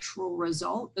natural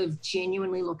result of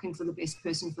genuinely looking for the best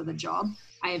person for the job,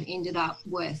 I have ended up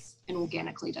with an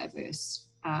organically diverse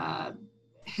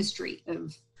history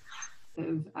of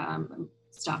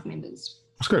staff members.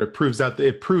 That's good. It proves out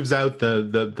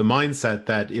the mindset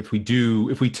that if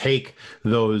we take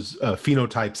those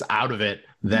phenotypes out of it,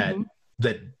 that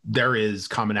there is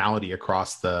commonality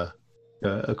across the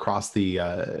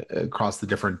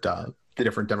different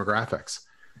demographics.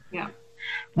 Yeah.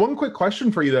 One quick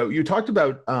question for you, though. You talked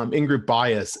about in-group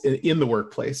bias in the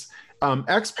workplace.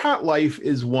 Expat life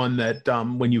is one that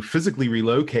when you physically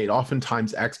relocate,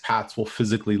 oftentimes expats will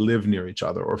physically live near each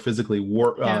other or physically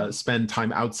spend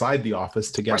time outside the office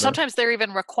together. Or sometimes they're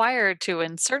even required to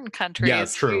in certain countries. Yeah,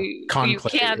 true.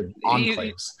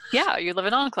 Enclaves. You live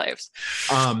in enclaves.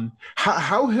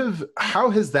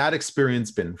 How has that experience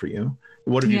been for you?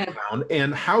 What have you found?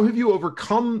 And how have you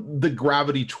overcome the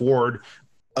gravity toward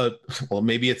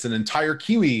maybe it's an entire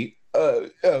Kiwi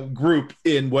group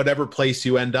in whatever place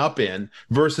you end up in,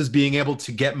 versus being able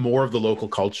to get more of the local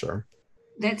culture?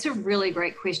 That's a really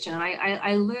great question. And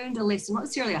I learned a lesson, not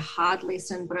necessarily a hard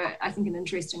lesson, but I think an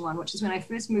interesting one, which is when I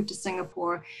first moved to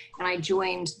Singapore and I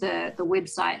joined the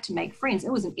website to make friends.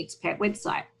 It was an expat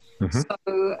website.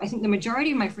 So I think the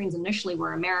majority of my friends initially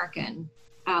were American,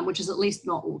 which is at least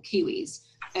not all Kiwis.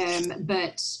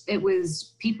 But it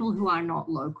was people who are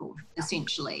not local,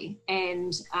 essentially.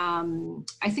 And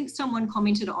I think someone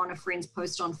commented on a friend's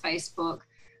post on Facebook,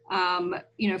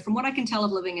 from what I can tell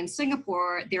of living in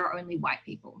Singapore, there are only white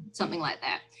people, something like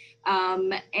that.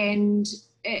 And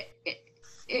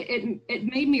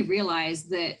it made me realize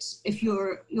that if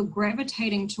you're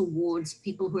gravitating towards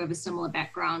people who have a similar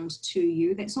background to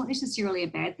you, that's not necessarily a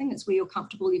bad thing. It's where you're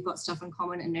comfortable, you've got stuff in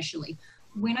common initially.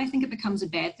 When I think it becomes a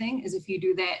bad thing is if you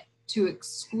do that to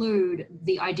exclude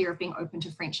the idea of being open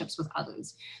to friendships with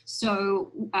others.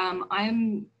 So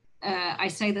I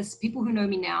say this, people who know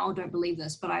me now don't believe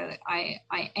this, but I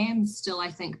am still, I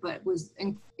think, but was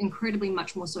incredibly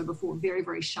much more so before, very,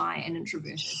 very shy and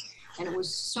introverted. And it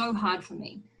was so hard for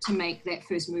me to make that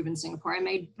first move in Singapore. I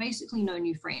made basically no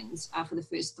new friends for the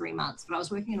first 3 months, but I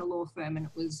was working in a law firm and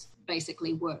it was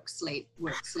basically work, sleep,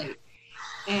 work, sleep.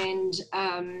 And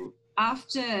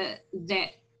after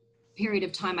that period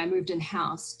of time, I moved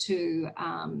in-house to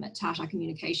Tata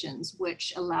Communications,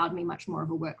 which allowed me much more of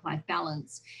a work-life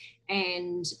balance.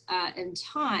 And in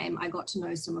time, I got to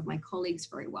know some of my colleagues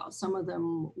very well. Some of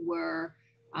them were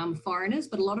foreigners,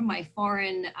 but a lot of my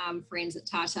foreign friends at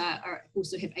Tata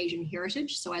also have Asian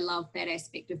heritage. So I love that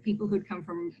aspect of people who'd come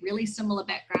from really similar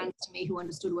backgrounds to me, who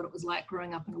understood what it was like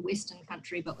growing up in a Western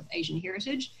country, but with Asian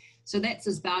heritage. So that's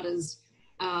about as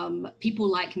people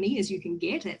like me as you can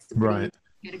get. That's the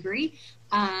category.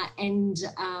 And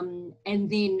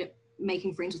then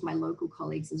making friends with my local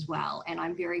colleagues as well. And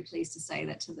I'm very pleased to say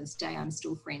that to this day, I'm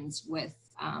still friends with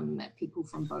people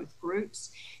from both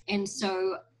groups. And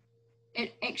so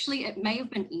it may have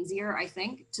been easier, I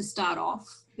think, to start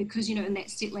off because, you know, in that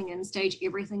settling in stage,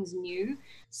 everything's new.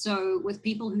 So with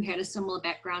people who had a similar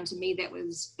background to me, it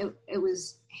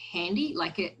was handy.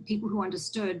 Like people who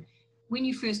understood when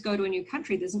you first go to a new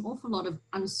country, there's an awful lot of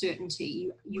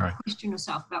uncertainty. You Right. question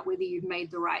yourself about whether you've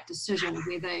made the right decision,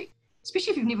 whether,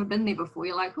 especially if you've never been there before,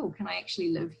 you're like, oh, can I actually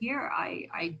live here?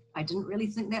 I didn't really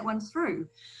think that one through.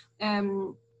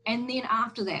 And then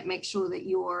after that, make sure that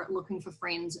you're looking for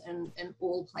friends in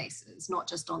all places, not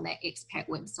just on that expat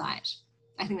website.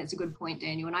 I think that's a good point,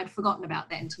 Daniel, and I'd forgotten about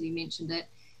that until you mentioned it.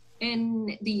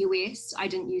 In the US, I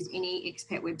didn't use any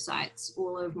expat websites.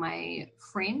 All of my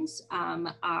friends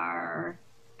are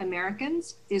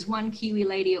Americans. There's one Kiwi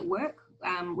lady at work.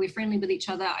 We're friendly with each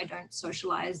other. I don't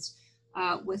socialize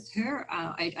with her.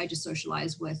 I just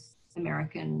socialize with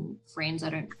American friends.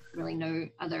 I don't really know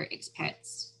other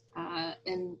expats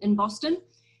in Boston.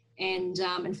 And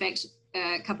in fact,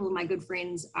 a couple of my good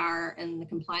friends are in the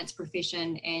compliance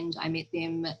profession, and I met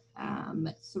them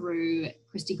through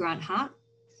Christy Grant Hart.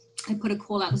 I put a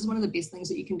call out. This is one of the best things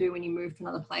that you can do when you move to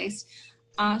another place.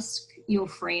 Ask your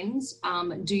friends,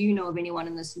 do you know of anyone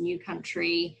in this new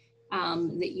country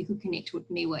that you could connect with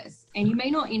me with? And you may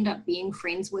not end up being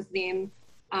friends with them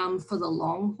for the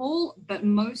long haul, but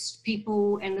most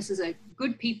people, and this is a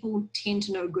good people, tend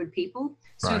to know good people.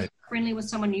 So Right. if you're friendly with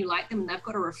someone, you like them, and they've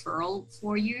got a referral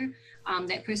for you,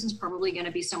 that person's probably going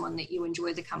to be someone that you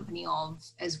enjoy the company of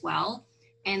as well.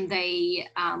 And they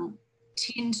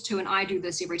tend to, and I do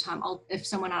this every time, if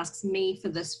someone asks me for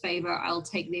this favor, I'll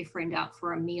take their friend out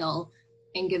for a meal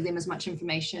and give them as much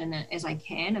information as I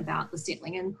can about the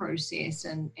settling in process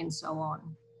and so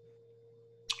on.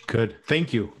 Good.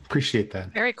 Thank you. Appreciate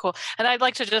that. Very cool. And I'd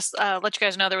like to just let you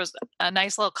guys know there was a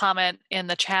nice little comment in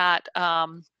the chat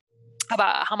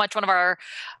about how much one of our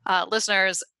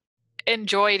listeners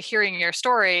enjoyed hearing your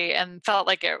story and felt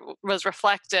like it was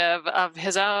reflective of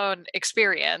his own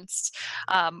experience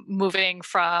moving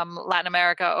from Latin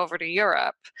America over to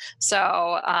Europe.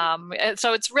 So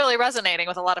it's really resonating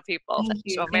with a lot of people. Thank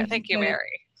you. So thank you,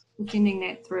 Mary. Sending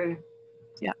that through.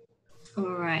 Yeah. All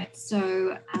right.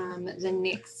 So the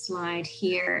next slide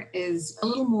here is a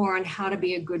little more on how to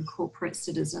be a good corporate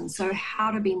citizen. So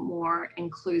how to be more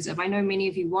inclusive. I know many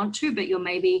of you want to, but you're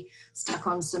maybe stuck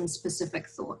on some specific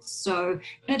thoughts. So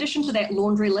in addition to that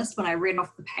laundry list, when I read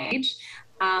off the page,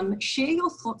 share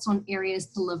your thoughts on areas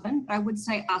to live in. I would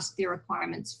say ask their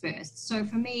requirements first. So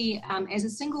for me, as a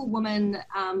single woman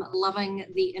loving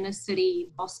the inner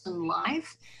city Boston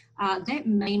life, that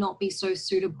may not be so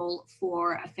suitable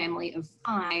for a family of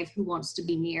 5 who wants to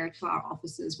be near to our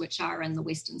offices, which are in the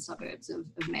western suburbs of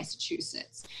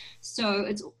Massachusetts. So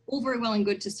it's all very well and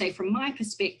good to say, from my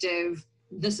perspective,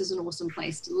 this is an awesome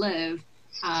place to live.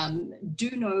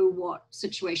 Do know what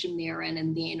situation they're in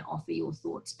and then offer your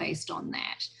thoughts based on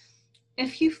that.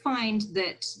 If you find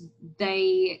that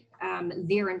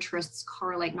their interests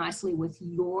correlate nicely with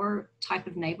your type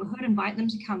of neighborhood, invite them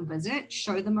to come visit,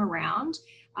 show them around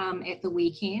at the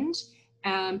weekend.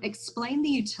 Explain the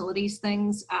utilities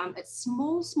things. It's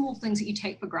small things that you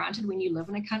take for granted when you live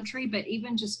in a country, but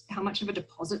even just how much of a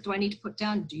deposit do I need to put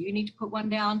down? Do you need to put one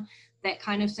down? That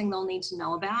kind of thing they'll need to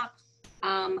know about.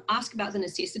 Ask about the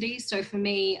necessities. So for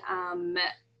me,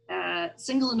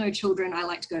 single and no children, I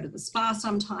like to go to the spa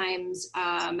sometimes.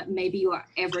 Maybe your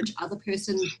average other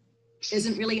person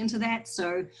isn't really into that,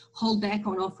 so hold back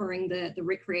on offering the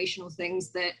recreational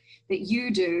things that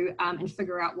you do, and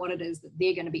figure out what it is that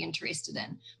they're going to be interested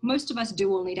in. Most of us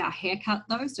do all need our hair cut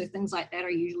though, so things like that are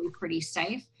usually pretty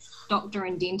safe. Doctor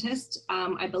and dentist.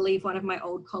 I believe one of my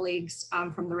old colleagues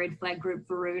from the Red Flag group,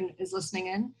 Varun, is listening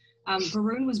in.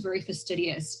 Varun was very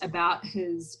fastidious about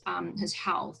his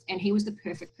health, and he was the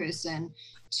perfect person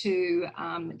to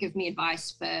give me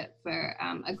advice for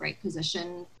a great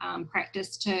physician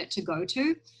practice to go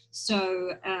to.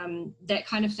 So that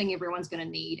kind of thing everyone's going to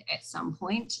need at some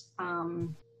point.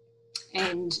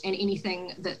 And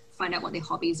anything that, find out what their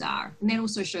hobbies are. And that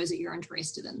also shows that you're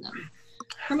interested in them.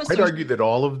 I'd argue that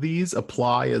all of these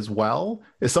apply as well.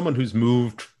 As someone who's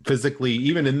moved physically,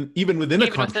 even within a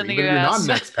country, but you're not an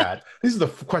expat, these are the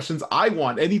questions I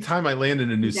want anytime I land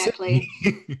in a new city.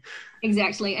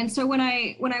 Exactly. And so when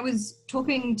I was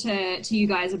talking to you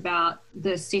guys about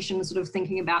the session, sort of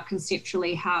thinking about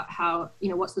conceptually how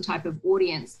what's the type of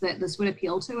audience that this would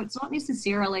appeal to, it's not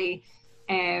necessarily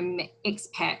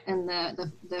expat in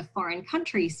the foreign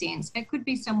country sense. It could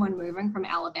be someone moving from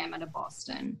Alabama to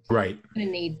Boston. Right. Going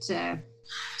to need to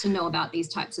know about these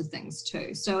types of things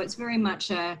too. So it's very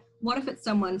much what if it's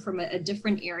someone from a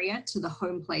different area to the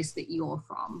home place that you're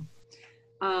from?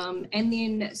 And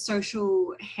then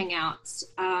social hangouts.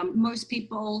 Most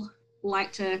people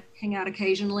like to hang out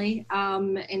occasionally.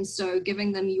 And so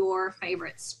giving them your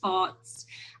favorite spots.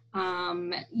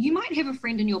 You might have a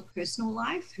friend in your personal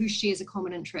life who shares a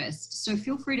common interest. So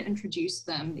feel free to introduce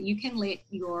them. You can let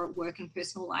your work and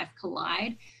personal life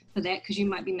collide for that, because you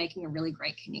might be making a really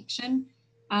great connection.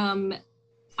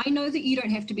 I know that you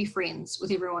don't have to be friends with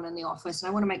everyone in the office. And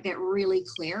I want to make that really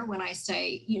clear when I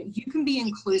say, you can be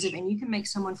inclusive and you can make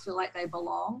someone feel like they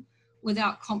belong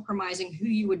without compromising who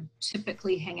you would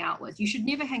typically hang out with. You should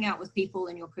never hang out with people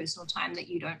in your personal time that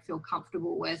you don't feel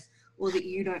comfortable with, or that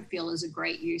you don't feel is a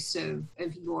great use of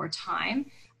your time.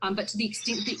 But to the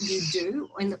extent that you do,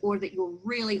 or that you're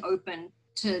really open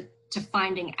to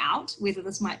finding out whether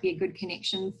this might be a good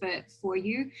connection for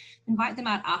you, invite them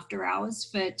out after hours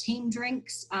for team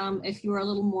drinks. If you're a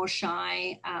little more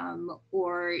shy,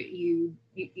 or you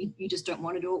just don't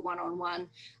want to do it one-on-one,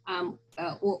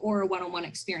 or a one-on-one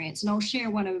experience. And I'll share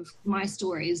one of my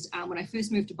stories. When I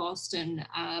first moved to Boston,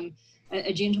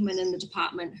 a gentleman in the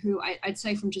department who I'd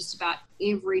say from just about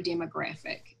every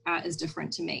demographic is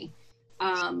different to me.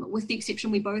 With the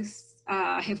exception, we both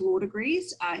have law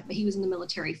degrees, but he was in the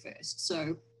military first,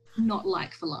 so not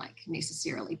like for like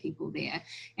necessarily people there.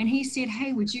 And he said,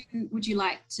 "Hey, would you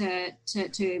like to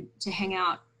hang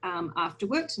out after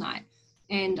work tonight?"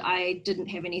 And I didn't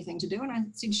have anything to do, and I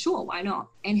said, "Sure, why not?"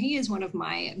 And he is one of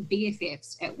my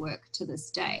BFFs at work to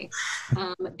this day,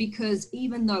 because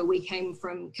even though we came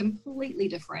from completely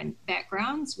different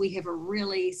backgrounds, we have a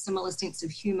really similar sense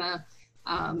of humor.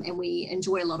 And we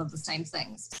enjoy a lot of the same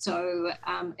things. So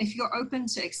if you're open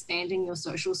to expanding your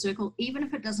social circle, even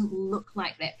if it doesn't look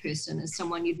like that person is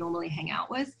someone you'd normally hang out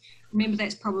with, remember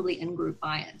that's probably in-group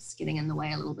bias getting in the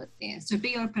way a little bit there. So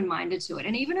be open-minded to it.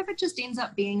 And even if it just ends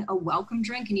up being a welcome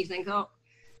drink and you think, oh,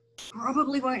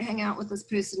 probably won't hang out with this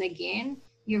person again,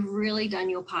 you've really done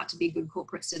your part to be a good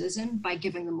corporate citizen by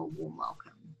giving them a warm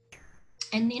welcome.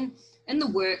 And then in the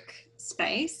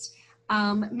workspace,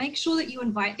 make sure that you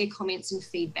invite their comments and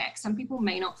feedback. Some people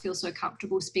may not feel so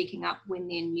comfortable speaking up when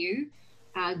they're new.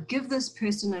 Give this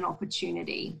person an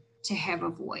opportunity to have a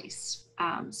voice.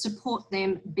 Support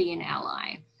them, be an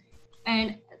ally.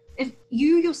 And if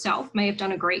you yourself may have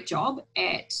done a great job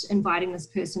at inviting this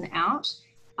person out,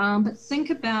 but think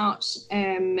about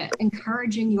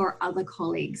encouraging your other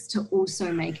colleagues to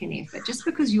also make an effort. Just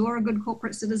because you're a good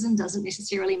corporate citizen doesn't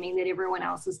necessarily mean that everyone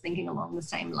else is thinking along the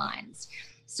same lines.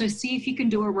 So see if you can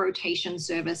do a rotation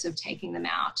service of taking them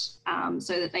out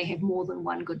so that they have more than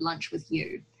one good lunch with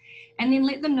you. And then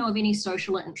let them know of any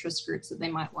social or interest groups that they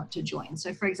might want to join.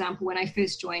 So for example, when I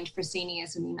first joined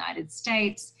Fresenius in the United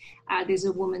States, there's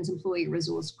a women's employee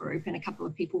resource group, and a couple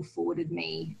of people forwarded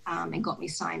me and got me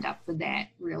signed up for that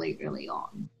really early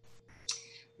on.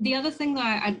 The other thing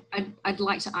that I'd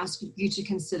like to ask you to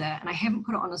consider, and I haven't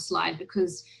put it on a slide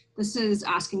because this is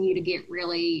asking you to get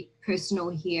really personal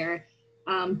here,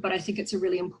 but I think it's a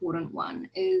really important one,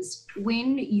 is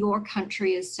when your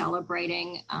country is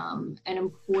celebrating an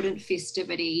important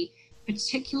festivity,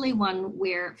 particularly one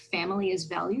where family is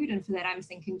valued, and for that I'm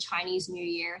thinking Chinese New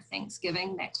Year,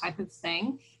 Thanksgiving, that type of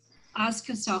thing, ask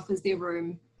yourself, is there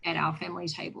room at our family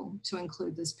table to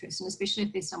include this person, especially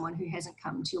if there's someone who hasn't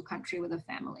come to your country with a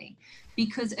family,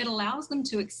 because it allows them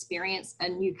to experience a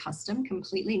new custom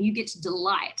completely, and you get to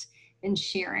delight in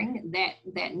sharing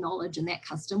that knowledge and that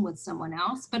custom with someone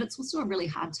else. But it's also a really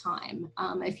hard time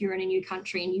if you're in a new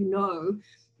country and you know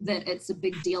that it's a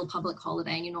big deal public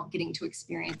holiday and you're not getting to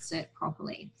experience it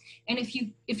properly. And if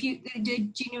there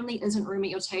genuinely isn't room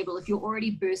at your table, if you're already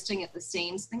bursting at the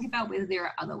seams, think about whether there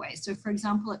are other ways. So for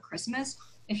example, at Christmas,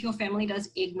 if your family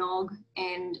does eggnog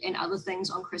and other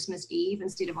things on Christmas Eve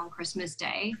instead of on Christmas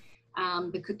Day,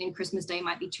 because then Christmas Day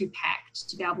might be too packed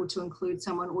to be able to include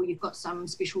someone, or you've got some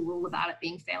special rule about it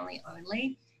being family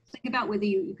only, think about whether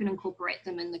you can incorporate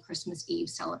them in the Christmas Eve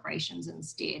celebrations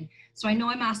instead. So I know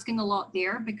I'm asking a lot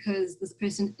there because this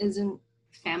person isn't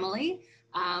family.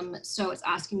 So it's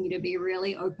asking you to be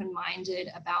really open-minded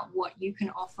about what you can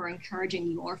offer,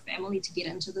 encouraging your family to get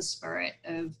into the spirit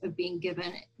of being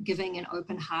giving and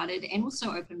open-hearted and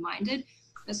also open-minded.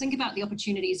 But think about the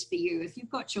opportunities for you. If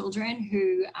you've got children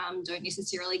who don't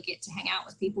necessarily get to hang out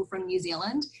with people from New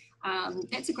Zealand,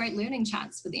 that's a great learning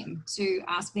chance for them to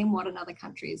ask them what another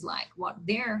country is like, what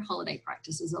their holiday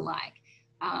practices are like.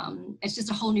 It's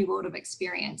just a whole new world of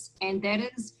experience. And that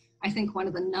is, I think, one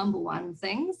of the #1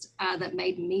 things that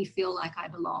made me feel like I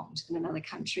belonged in another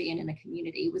country and in a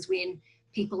community was when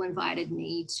people invited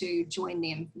me to join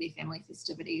them for their family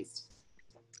festivities.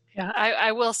 Yeah,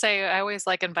 I will say I always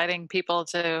like inviting people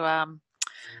to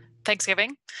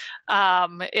Thanksgiving.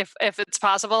 If it's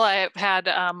possible, I've had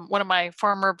one of my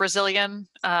former Brazilian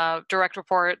direct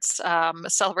reports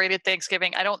celebrated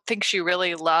Thanksgiving. I don't think she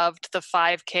really loved the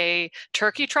 5K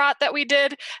turkey trot that we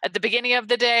did at the beginning of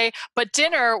the day, but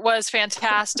dinner was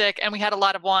fantastic, and we had a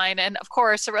lot of wine. And of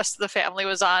course, the rest of the family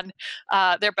was on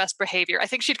their best behavior. I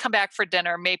think she'd come back for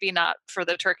dinner, maybe not for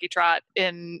the turkey trot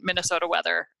in Minnesota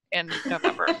weather in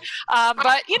November. But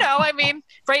I mean,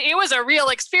 right, it was a real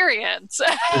experience.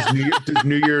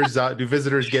 Do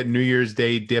visitors get New Year's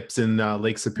Day dips in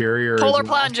Lake Superior? Polar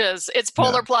plunges. It's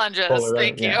polar plunges. Polar,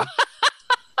 right? Thank you.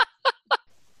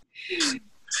 Yeah.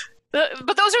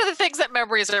 But those are the things that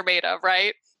memories are made of,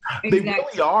 right? They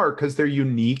really are, because they're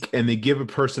unique and they give a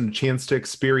person a chance to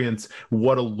experience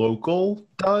what a local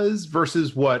does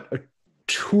versus what a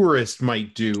tourist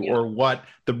might do, or what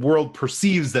the world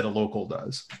perceives that a local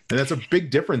does. And that's a big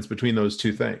difference between those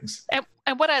two things.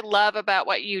 And what I love about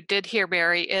what you did here,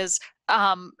 Mary, is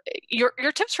your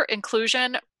tips for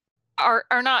inclusion are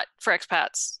not for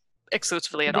expats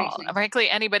exclusively at all. Frankly,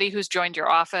 anybody who's joined your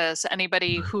office,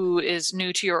 anybody who is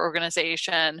new to your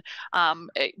organization,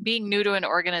 being new to an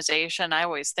organization, I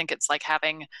always think it's like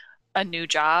having a new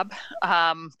job,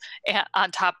 and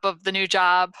on top of the new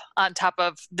job,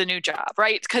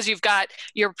 right? Because you've got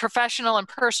your professional and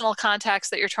personal contacts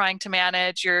that you're trying to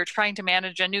manage. You're trying to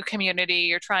manage a new community.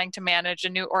 You're trying to manage a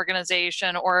new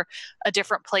organization or a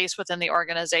different place within the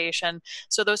organization.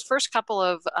 So those first couple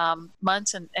of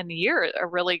months and year are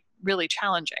really, really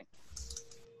challenging.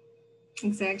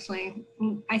 Exactly.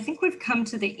 I think we've come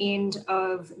to the end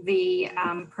of the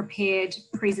prepared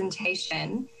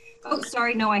presentation. Oh,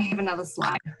 sorry. No, I have another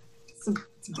slide. It's a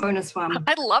bonus one.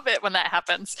 I love it when that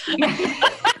happens.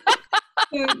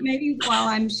 So maybe while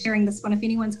I'm sharing this one, if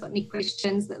anyone's got any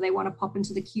questions that they want to pop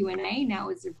into the Q&A, now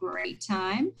is a great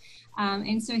time.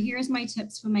 And so here's my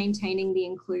tips for maintaining the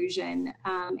inclusion,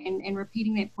 and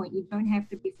repeating that point. You don't have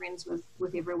to be friends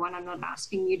with everyone. I'm not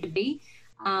asking you to be,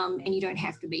 and you don't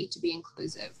have to be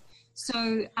inclusive.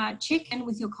 So check in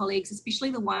with your colleagues,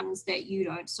 especially the ones that you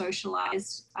don't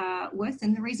socialize with.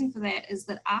 And the reason for that is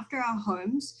that after our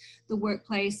homes, the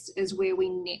workplace is where we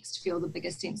next feel the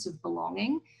biggest sense of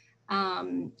belonging.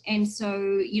 And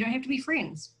so you don't have to be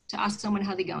friends to ask someone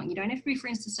how they're going. You don't have to be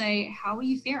friends to say, how are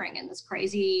you faring in this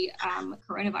crazy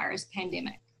coronavirus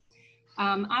pandemic?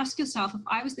 Ask yourself, if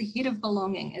I was the head of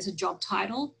belonging as a job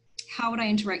title, how would I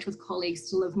interact with colleagues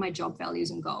to live my job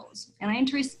values and goals? And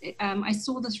I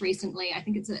saw this recently. I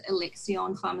think it's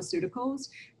Alexion Pharmaceuticals.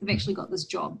 They've actually got this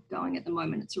job going at the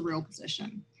moment. It's a real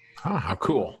position. Oh, how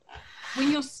cool.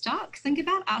 When you're stuck, think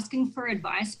about asking for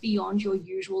advice beyond your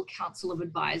usual council of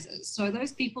advisors. So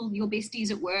those people, your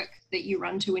besties at work that you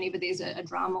run to whenever there's a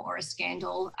drama or a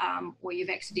scandal, or you've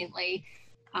accidentally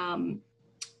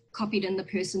copied in the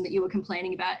person that you were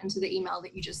complaining about into the email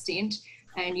that you just sent,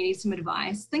 and you need some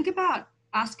advice, think about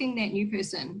asking that new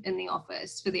person in the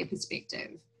office for their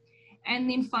perspective. And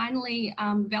then finally,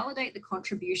 validate the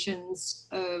contributions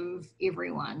of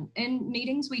everyone. In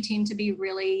meetings, we tend to be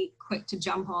really quick to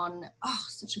jump on, oh,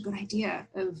 such a good idea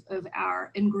of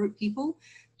our in-group people.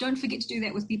 Don't forget to do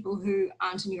that with people who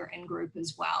aren't in your in-group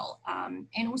as well.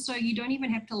 And also, you don't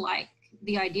even have to like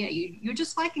the idea. You're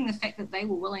just liking the fact that they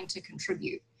were willing to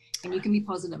contribute, and you can be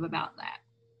positive about that.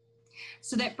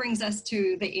 So that brings us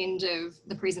to the end of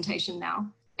the presentation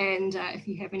now. And if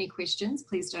you have any questions,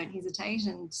 please don't hesitate.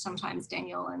 And sometimes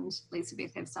Daniel and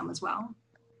Lisa-Beth have some as well.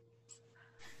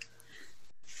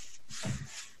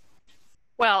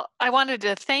 Well, I wanted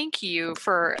to thank you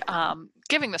for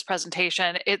giving this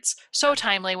presentation. It's so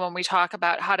timely when we talk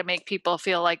about how to make people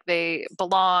feel like they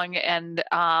belong and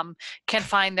can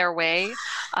find their way,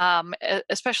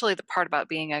 especially the part about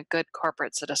being a good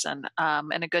corporate citizen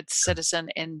and a good citizen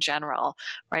in general,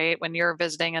 right? When you're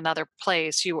visiting another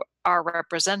place, you are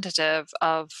representative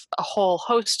of a whole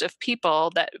host of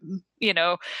people that, you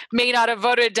know, may not have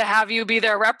voted to have you be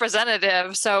their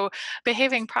representative. So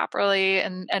behaving properly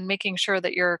and making sure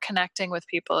that you're connecting with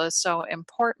people is so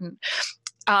important.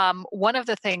 One of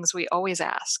the things we always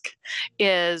ask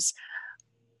is,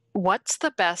 what's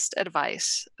the best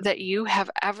advice that you have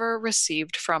ever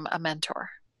received from a mentor?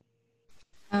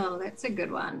 Oh, that's a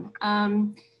good one.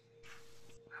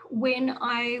 When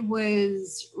I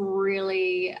was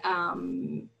really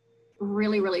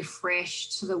fresh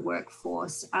to the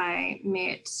workforce, I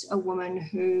met a woman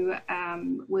who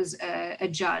was a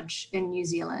judge in New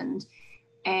Zealand,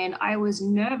 and I was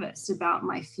nervous about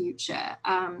my future.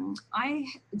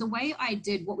 The way I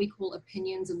did what we call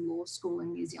opinions in law school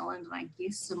in New Zealand, and I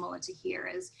guess similar to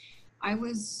here, is I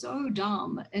was so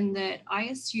dumb in that I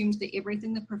assumed that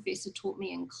everything the professor taught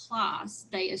me in class,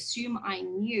 they assume I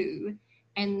knew,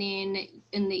 And then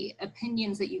in the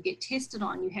opinions that you get tested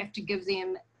on, you have to give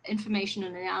them information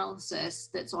and analysis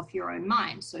that's off your own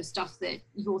mind. So stuff that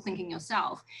you're thinking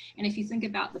yourself. And if you think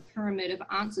about the pyramid of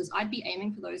answers, I'd be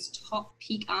aiming for those top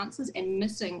peak answers and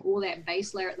missing all that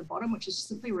base layer at the bottom, which is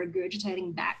simply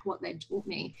regurgitating back what they taught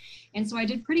me. And so I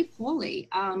did pretty poorly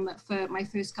for my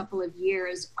first couple of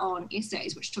years on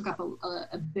essays, which took up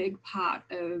a big part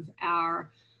of our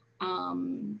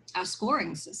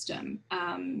scoring system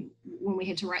when we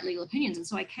had to write legal opinions. And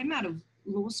so I came out of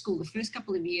law school the first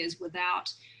couple of years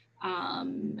without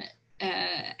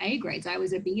A grades. I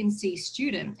was a B and C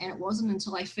student, and it wasn't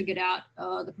until I figured out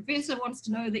the professor wants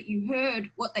to know that you heard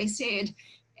what they said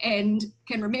and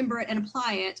can remember it and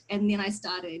apply it, and then I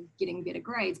started getting better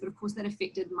grades. But of course that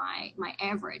affected my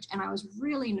average, and I was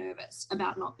really nervous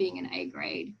about not being an A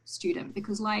grade student,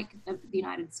 because like the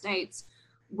United States,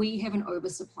 we have an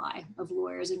oversupply of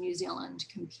lawyers in New Zealand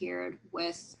compared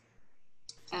with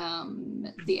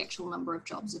the actual number of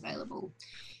jobs available.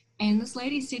 And this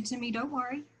lady said to me, don't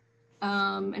worry.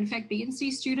 In fact, B and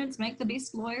C students make the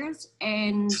best lawyers,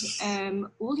 and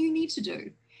all you need to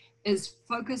do is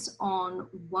focus on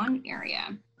one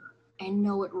area and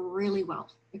know it really well.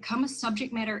 Become a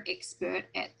subject matter expert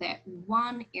at that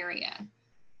one area.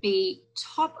 Be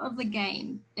top of the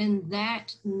game in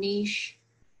that niche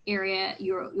area.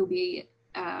 You'll be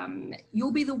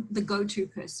the go-to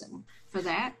person for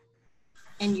that,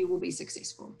 and you will be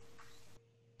successful.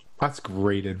 That's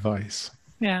great advice.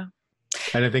 Yeah.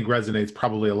 And I think resonates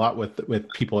probably a lot with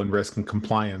people in risk and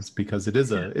compliance, because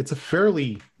it's a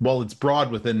fairly, well, it's broad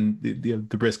within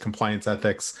the risk, compliance,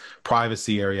 ethics,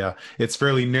 privacy area. It's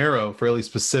fairly narrow, fairly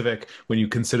specific when you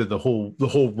consider the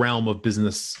whole realm of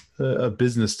business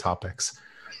topics.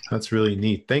 That's really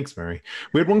neat. Thanks, Mary.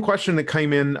 We had one question that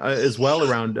came in as well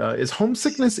around, is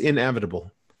homesickness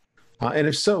inevitable? And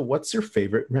if so, what's your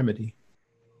favorite remedy?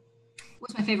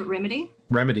 What's my favorite remedy?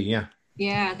 Remedy, yeah.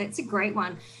 Yeah, that's a great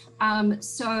one.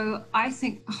 So I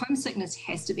think homesickness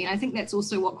has to be, and I think that's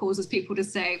also what causes people to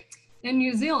say, in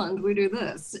New Zealand, we do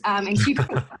this, and keep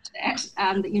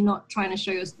that you're not trying to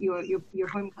show your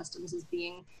home customs as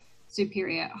being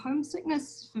superior.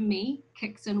 Homesickness for me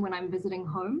kicks in when I'm visiting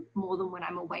home more than when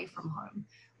I'm away from home,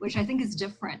 which I think is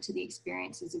different to the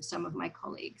experiences of some of my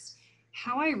colleagues.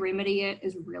 How I remedy it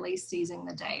is really seizing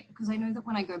the day, because I know that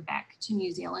when I go back to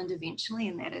New Zealand eventually,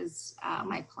 and that is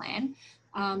my plan,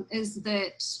 is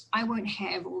that I won't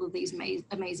have all of these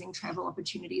amazing travel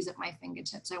opportunities at my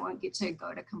fingertips. I won't get to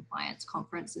go to compliance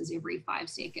conferences every 5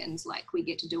 seconds like we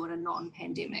get to do in a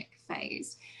non-pandemic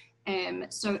phase.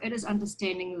 So it is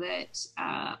understanding that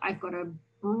I've got a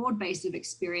broad base of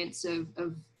experience of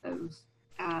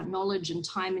knowledge and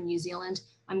time in New Zealand.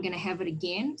 I'm going to have it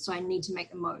again, so I need to make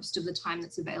the most of the time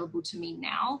that's available to me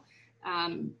now,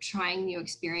 trying new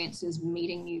experiences,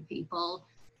 meeting new people.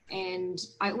 And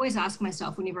I always ask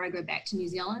myself whenever I go back to New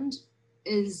Zealand,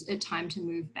 is it time to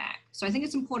move back? So I think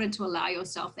it's important to allow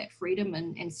yourself that freedom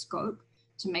and scope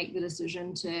to make the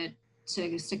decision to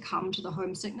succumb to the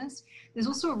homesickness. There's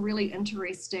also a really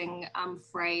interesting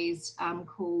phrase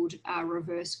called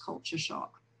reverse culture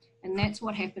shock. And that's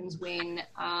what happens when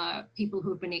people who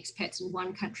have been expats in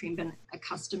one country and been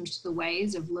accustomed to the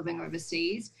ways of living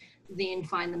overseas then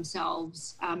find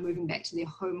themselves moving back to their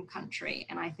home country.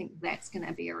 And I think that's going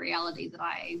to be a reality that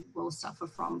I will suffer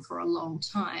from for a long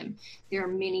time. There are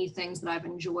many things that I've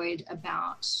enjoyed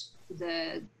about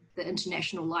the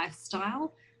international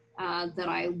lifestyle that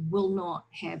I will not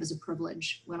have as a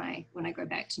privilege when I go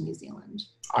back to New Zealand.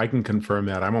 I can confirm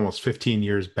that. I'm almost 15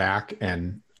 years back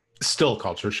and still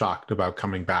culture shocked about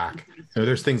coming back. You know,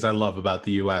 there's things I love about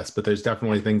the US, but there's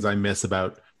definitely things I miss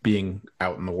about being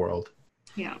out in the world.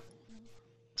 Yeah.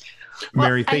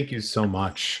 Mary, thank you so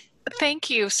much.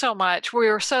 Thank you so much. We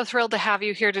were so thrilled to have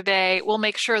you here today. We'll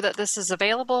make sure that this is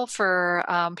available for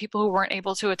people who weren't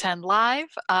able to attend live.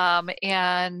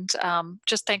 And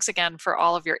just thanks again for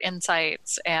all of your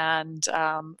insights and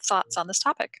thoughts on this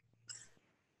topic.